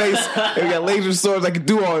 future space, and we got laser swords. I can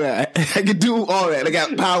do all that. I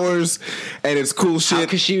got powers, and it's cool shit. How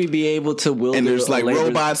could she be able to wield? And there's like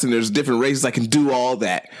robots, and there's different races. I can do all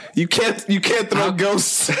that. You can't throw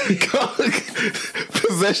ghosts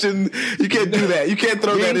possession. You can't do that. You can't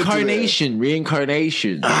throw that into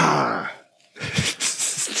reincarnation.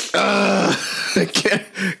 I can't,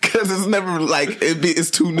 because it's never like it's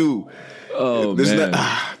too new. Oh man,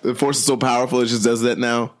 the force is so powerful; it just does that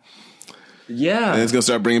now. Yeah, and it's gonna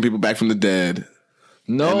start bringing people back from the dead.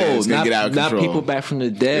 No, it's gonna get out of control. Not people back from the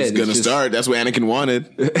dead. It's gonna start. That's what Anakin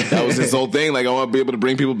wanted. That was his whole thing. Like, I want to be able to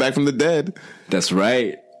bring people back from the dead. That's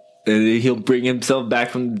right. And he'll bring himself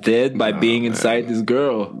back from the dead by being inside this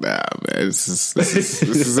girl. Nah, man, this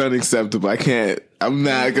is unacceptable. I can't. I'm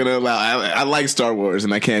not gonna allow. I like Star Wars,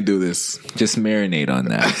 and I can't do this. Just marinate on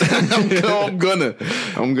that. I'm gonna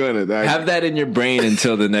have that in your brain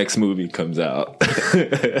until the next movie comes out.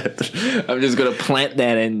 I'm just gonna plant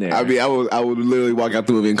that in there. I mean, I would literally walk out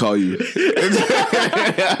the movie and call you.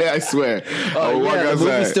 I swear. The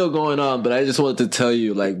movie's still going on, but I just wanted to tell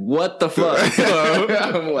you, like, what the fuck?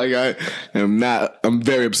 I'm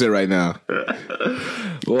very upset right now.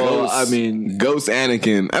 Well, Ghost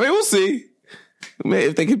Anakin. I mean, we'll see.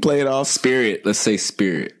 If they can play it off. Spirit. Let's say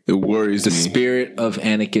spirit. It worries me. The spirit of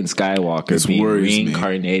Anakin Skywalker being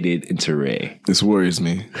reincarnated into Rey. This worries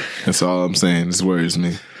me. That's all I'm saying. This worries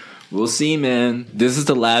me. We'll see, man. This is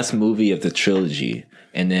the last movie of the trilogy.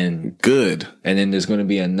 And then there's going to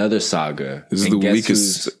be another saga. This is the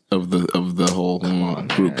weakest of the whole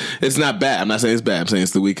group. Man. It's not bad. I'm not saying it's bad. I'm saying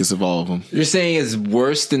it's the weakest of all of them. You're saying it's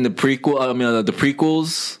worse than the prequel? I mean, the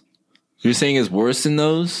prequels? You're saying it's worse than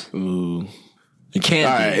those? Ooh. It can't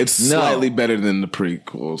be. Right, it's slightly better than the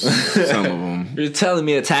prequels. Some of them. You're telling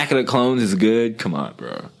me Attack of the Clones is good? Come on,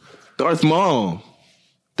 bro. Darth Maul.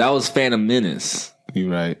 That was Phantom Menace.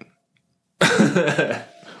 You're right. Attack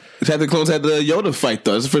of the Clones had the Yoda fight,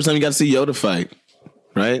 though. It's the first time you got to see Yoda fight.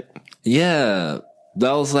 Right? Yeah.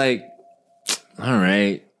 That was like, all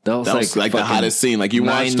right. That was like the hottest scene. Like, you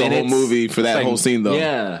watched the whole movie for that whole scene, though.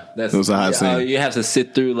 Yeah. It was a hot scene. You have to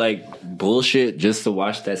sit through, like, bullshit just to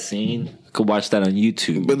watch that scene. Could watch that on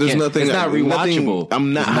YouTube. But there's nothing. It's not rewatchable.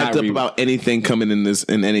 I'm not hyped up about anything coming in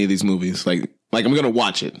any of these movies. Like I'm gonna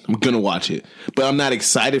watch it. But I'm not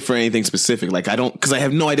excited for anything specific. Like, I don't, because I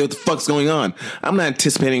have no idea what the fuck's going on. I'm not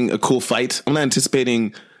anticipating a cool fight. I'm not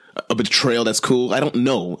anticipating a betrayal that's cool. I don't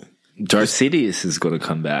know. Darth Sidious is gonna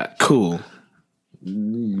come back. Cool.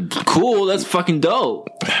 That's fucking dope.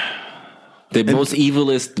 The most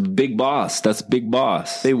evilest big boss. That's Big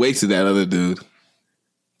Boss. They wasted that other dude.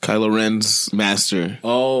 Kylo Ren's master.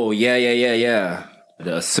 Oh, yeah.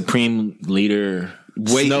 The Supreme Leader.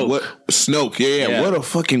 Snoke. Yeah. What a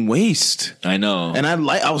fucking waste. I know. And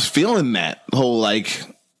I was feeling that whole, like,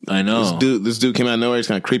 I know. This dude came out of nowhere. He's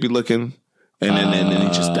kind of creepy looking. And then he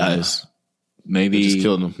just dies. Maybe just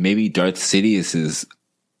killed him. Maybe Darth Sidious's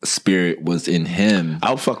spirit was in him.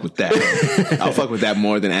 I'll fuck with that. I'll fuck with that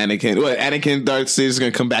more than Anakin. What, Anakin, Darth Sidious is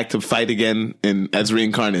going to come back to fight again as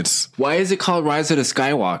reincarnates. Why is it called Rise of the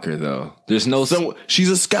Skywalker, though? There's no... she's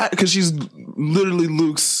a Sky... Because she's literally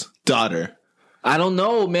Luke's daughter. I don't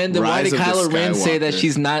know, man. Then why did Kylo Ren say that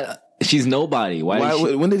she's not... She's nobody.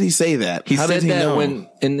 When did he say that? He said that when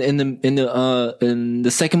in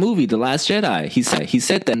the second movie, The Last Jedi. He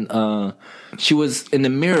said that she was in the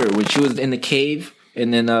mirror when she was in the cave,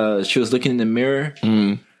 and then she was looking in the mirror,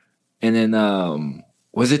 and then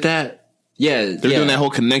was it that? Yeah, they were doing that whole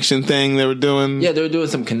connection thing. They were doing. Yeah, they were doing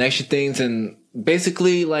some connection things, and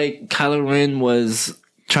basically, like, Kylo Ren was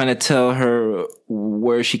trying to tell her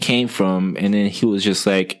where she came from, and then he was just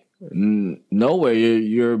like, nowhere.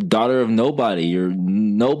 You're daughter of nobody. You're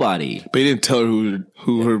nobody. But he didn't tell her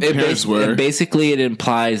who her parents were. Basically, it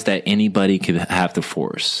implies that anybody could have the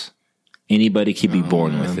Force. Anybody could be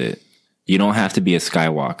born with it. You don't have to be a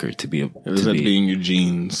Skywalker to be a. It doesn't have to be in your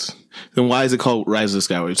genes. Then why is it called Rise of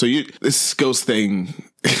the Skywalker? So this ghost thing,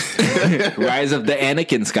 Rise of the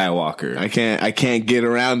Anakin Skywalker. I can't get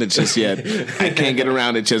around it just yet.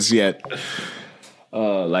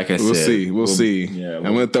 Like I said, we'll see. Yeah, I'm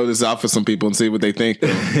going to throw this out for some people and see what they think.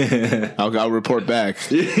 I'll report back.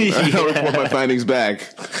 I'll report my findings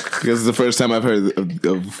back, because it's the first time I've heard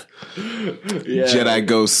of Jedi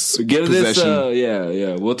ghosts possession.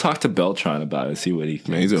 This, we'll talk to Beltron about it, see what he thinks.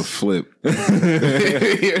 Man, he's a flip.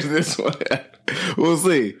 Here's this one. We'll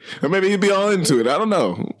see. Or maybe he'd be all into it. I don't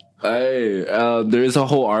know. Hey, there is a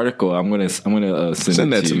whole article. I'm gonna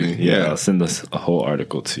send that to you. me. Yeah, Yeah. I'll send us a whole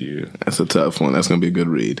article to you. That's a tough one. That's gonna be a good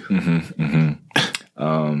read.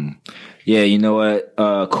 Yeah, you know what?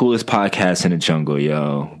 Coolest podcast in the jungle,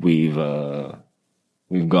 yo. We've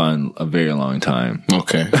gone a very long time.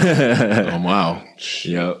 Okay. Oh wow.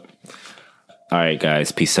 Yep. All right,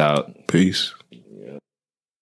 guys. Peace out. Peace.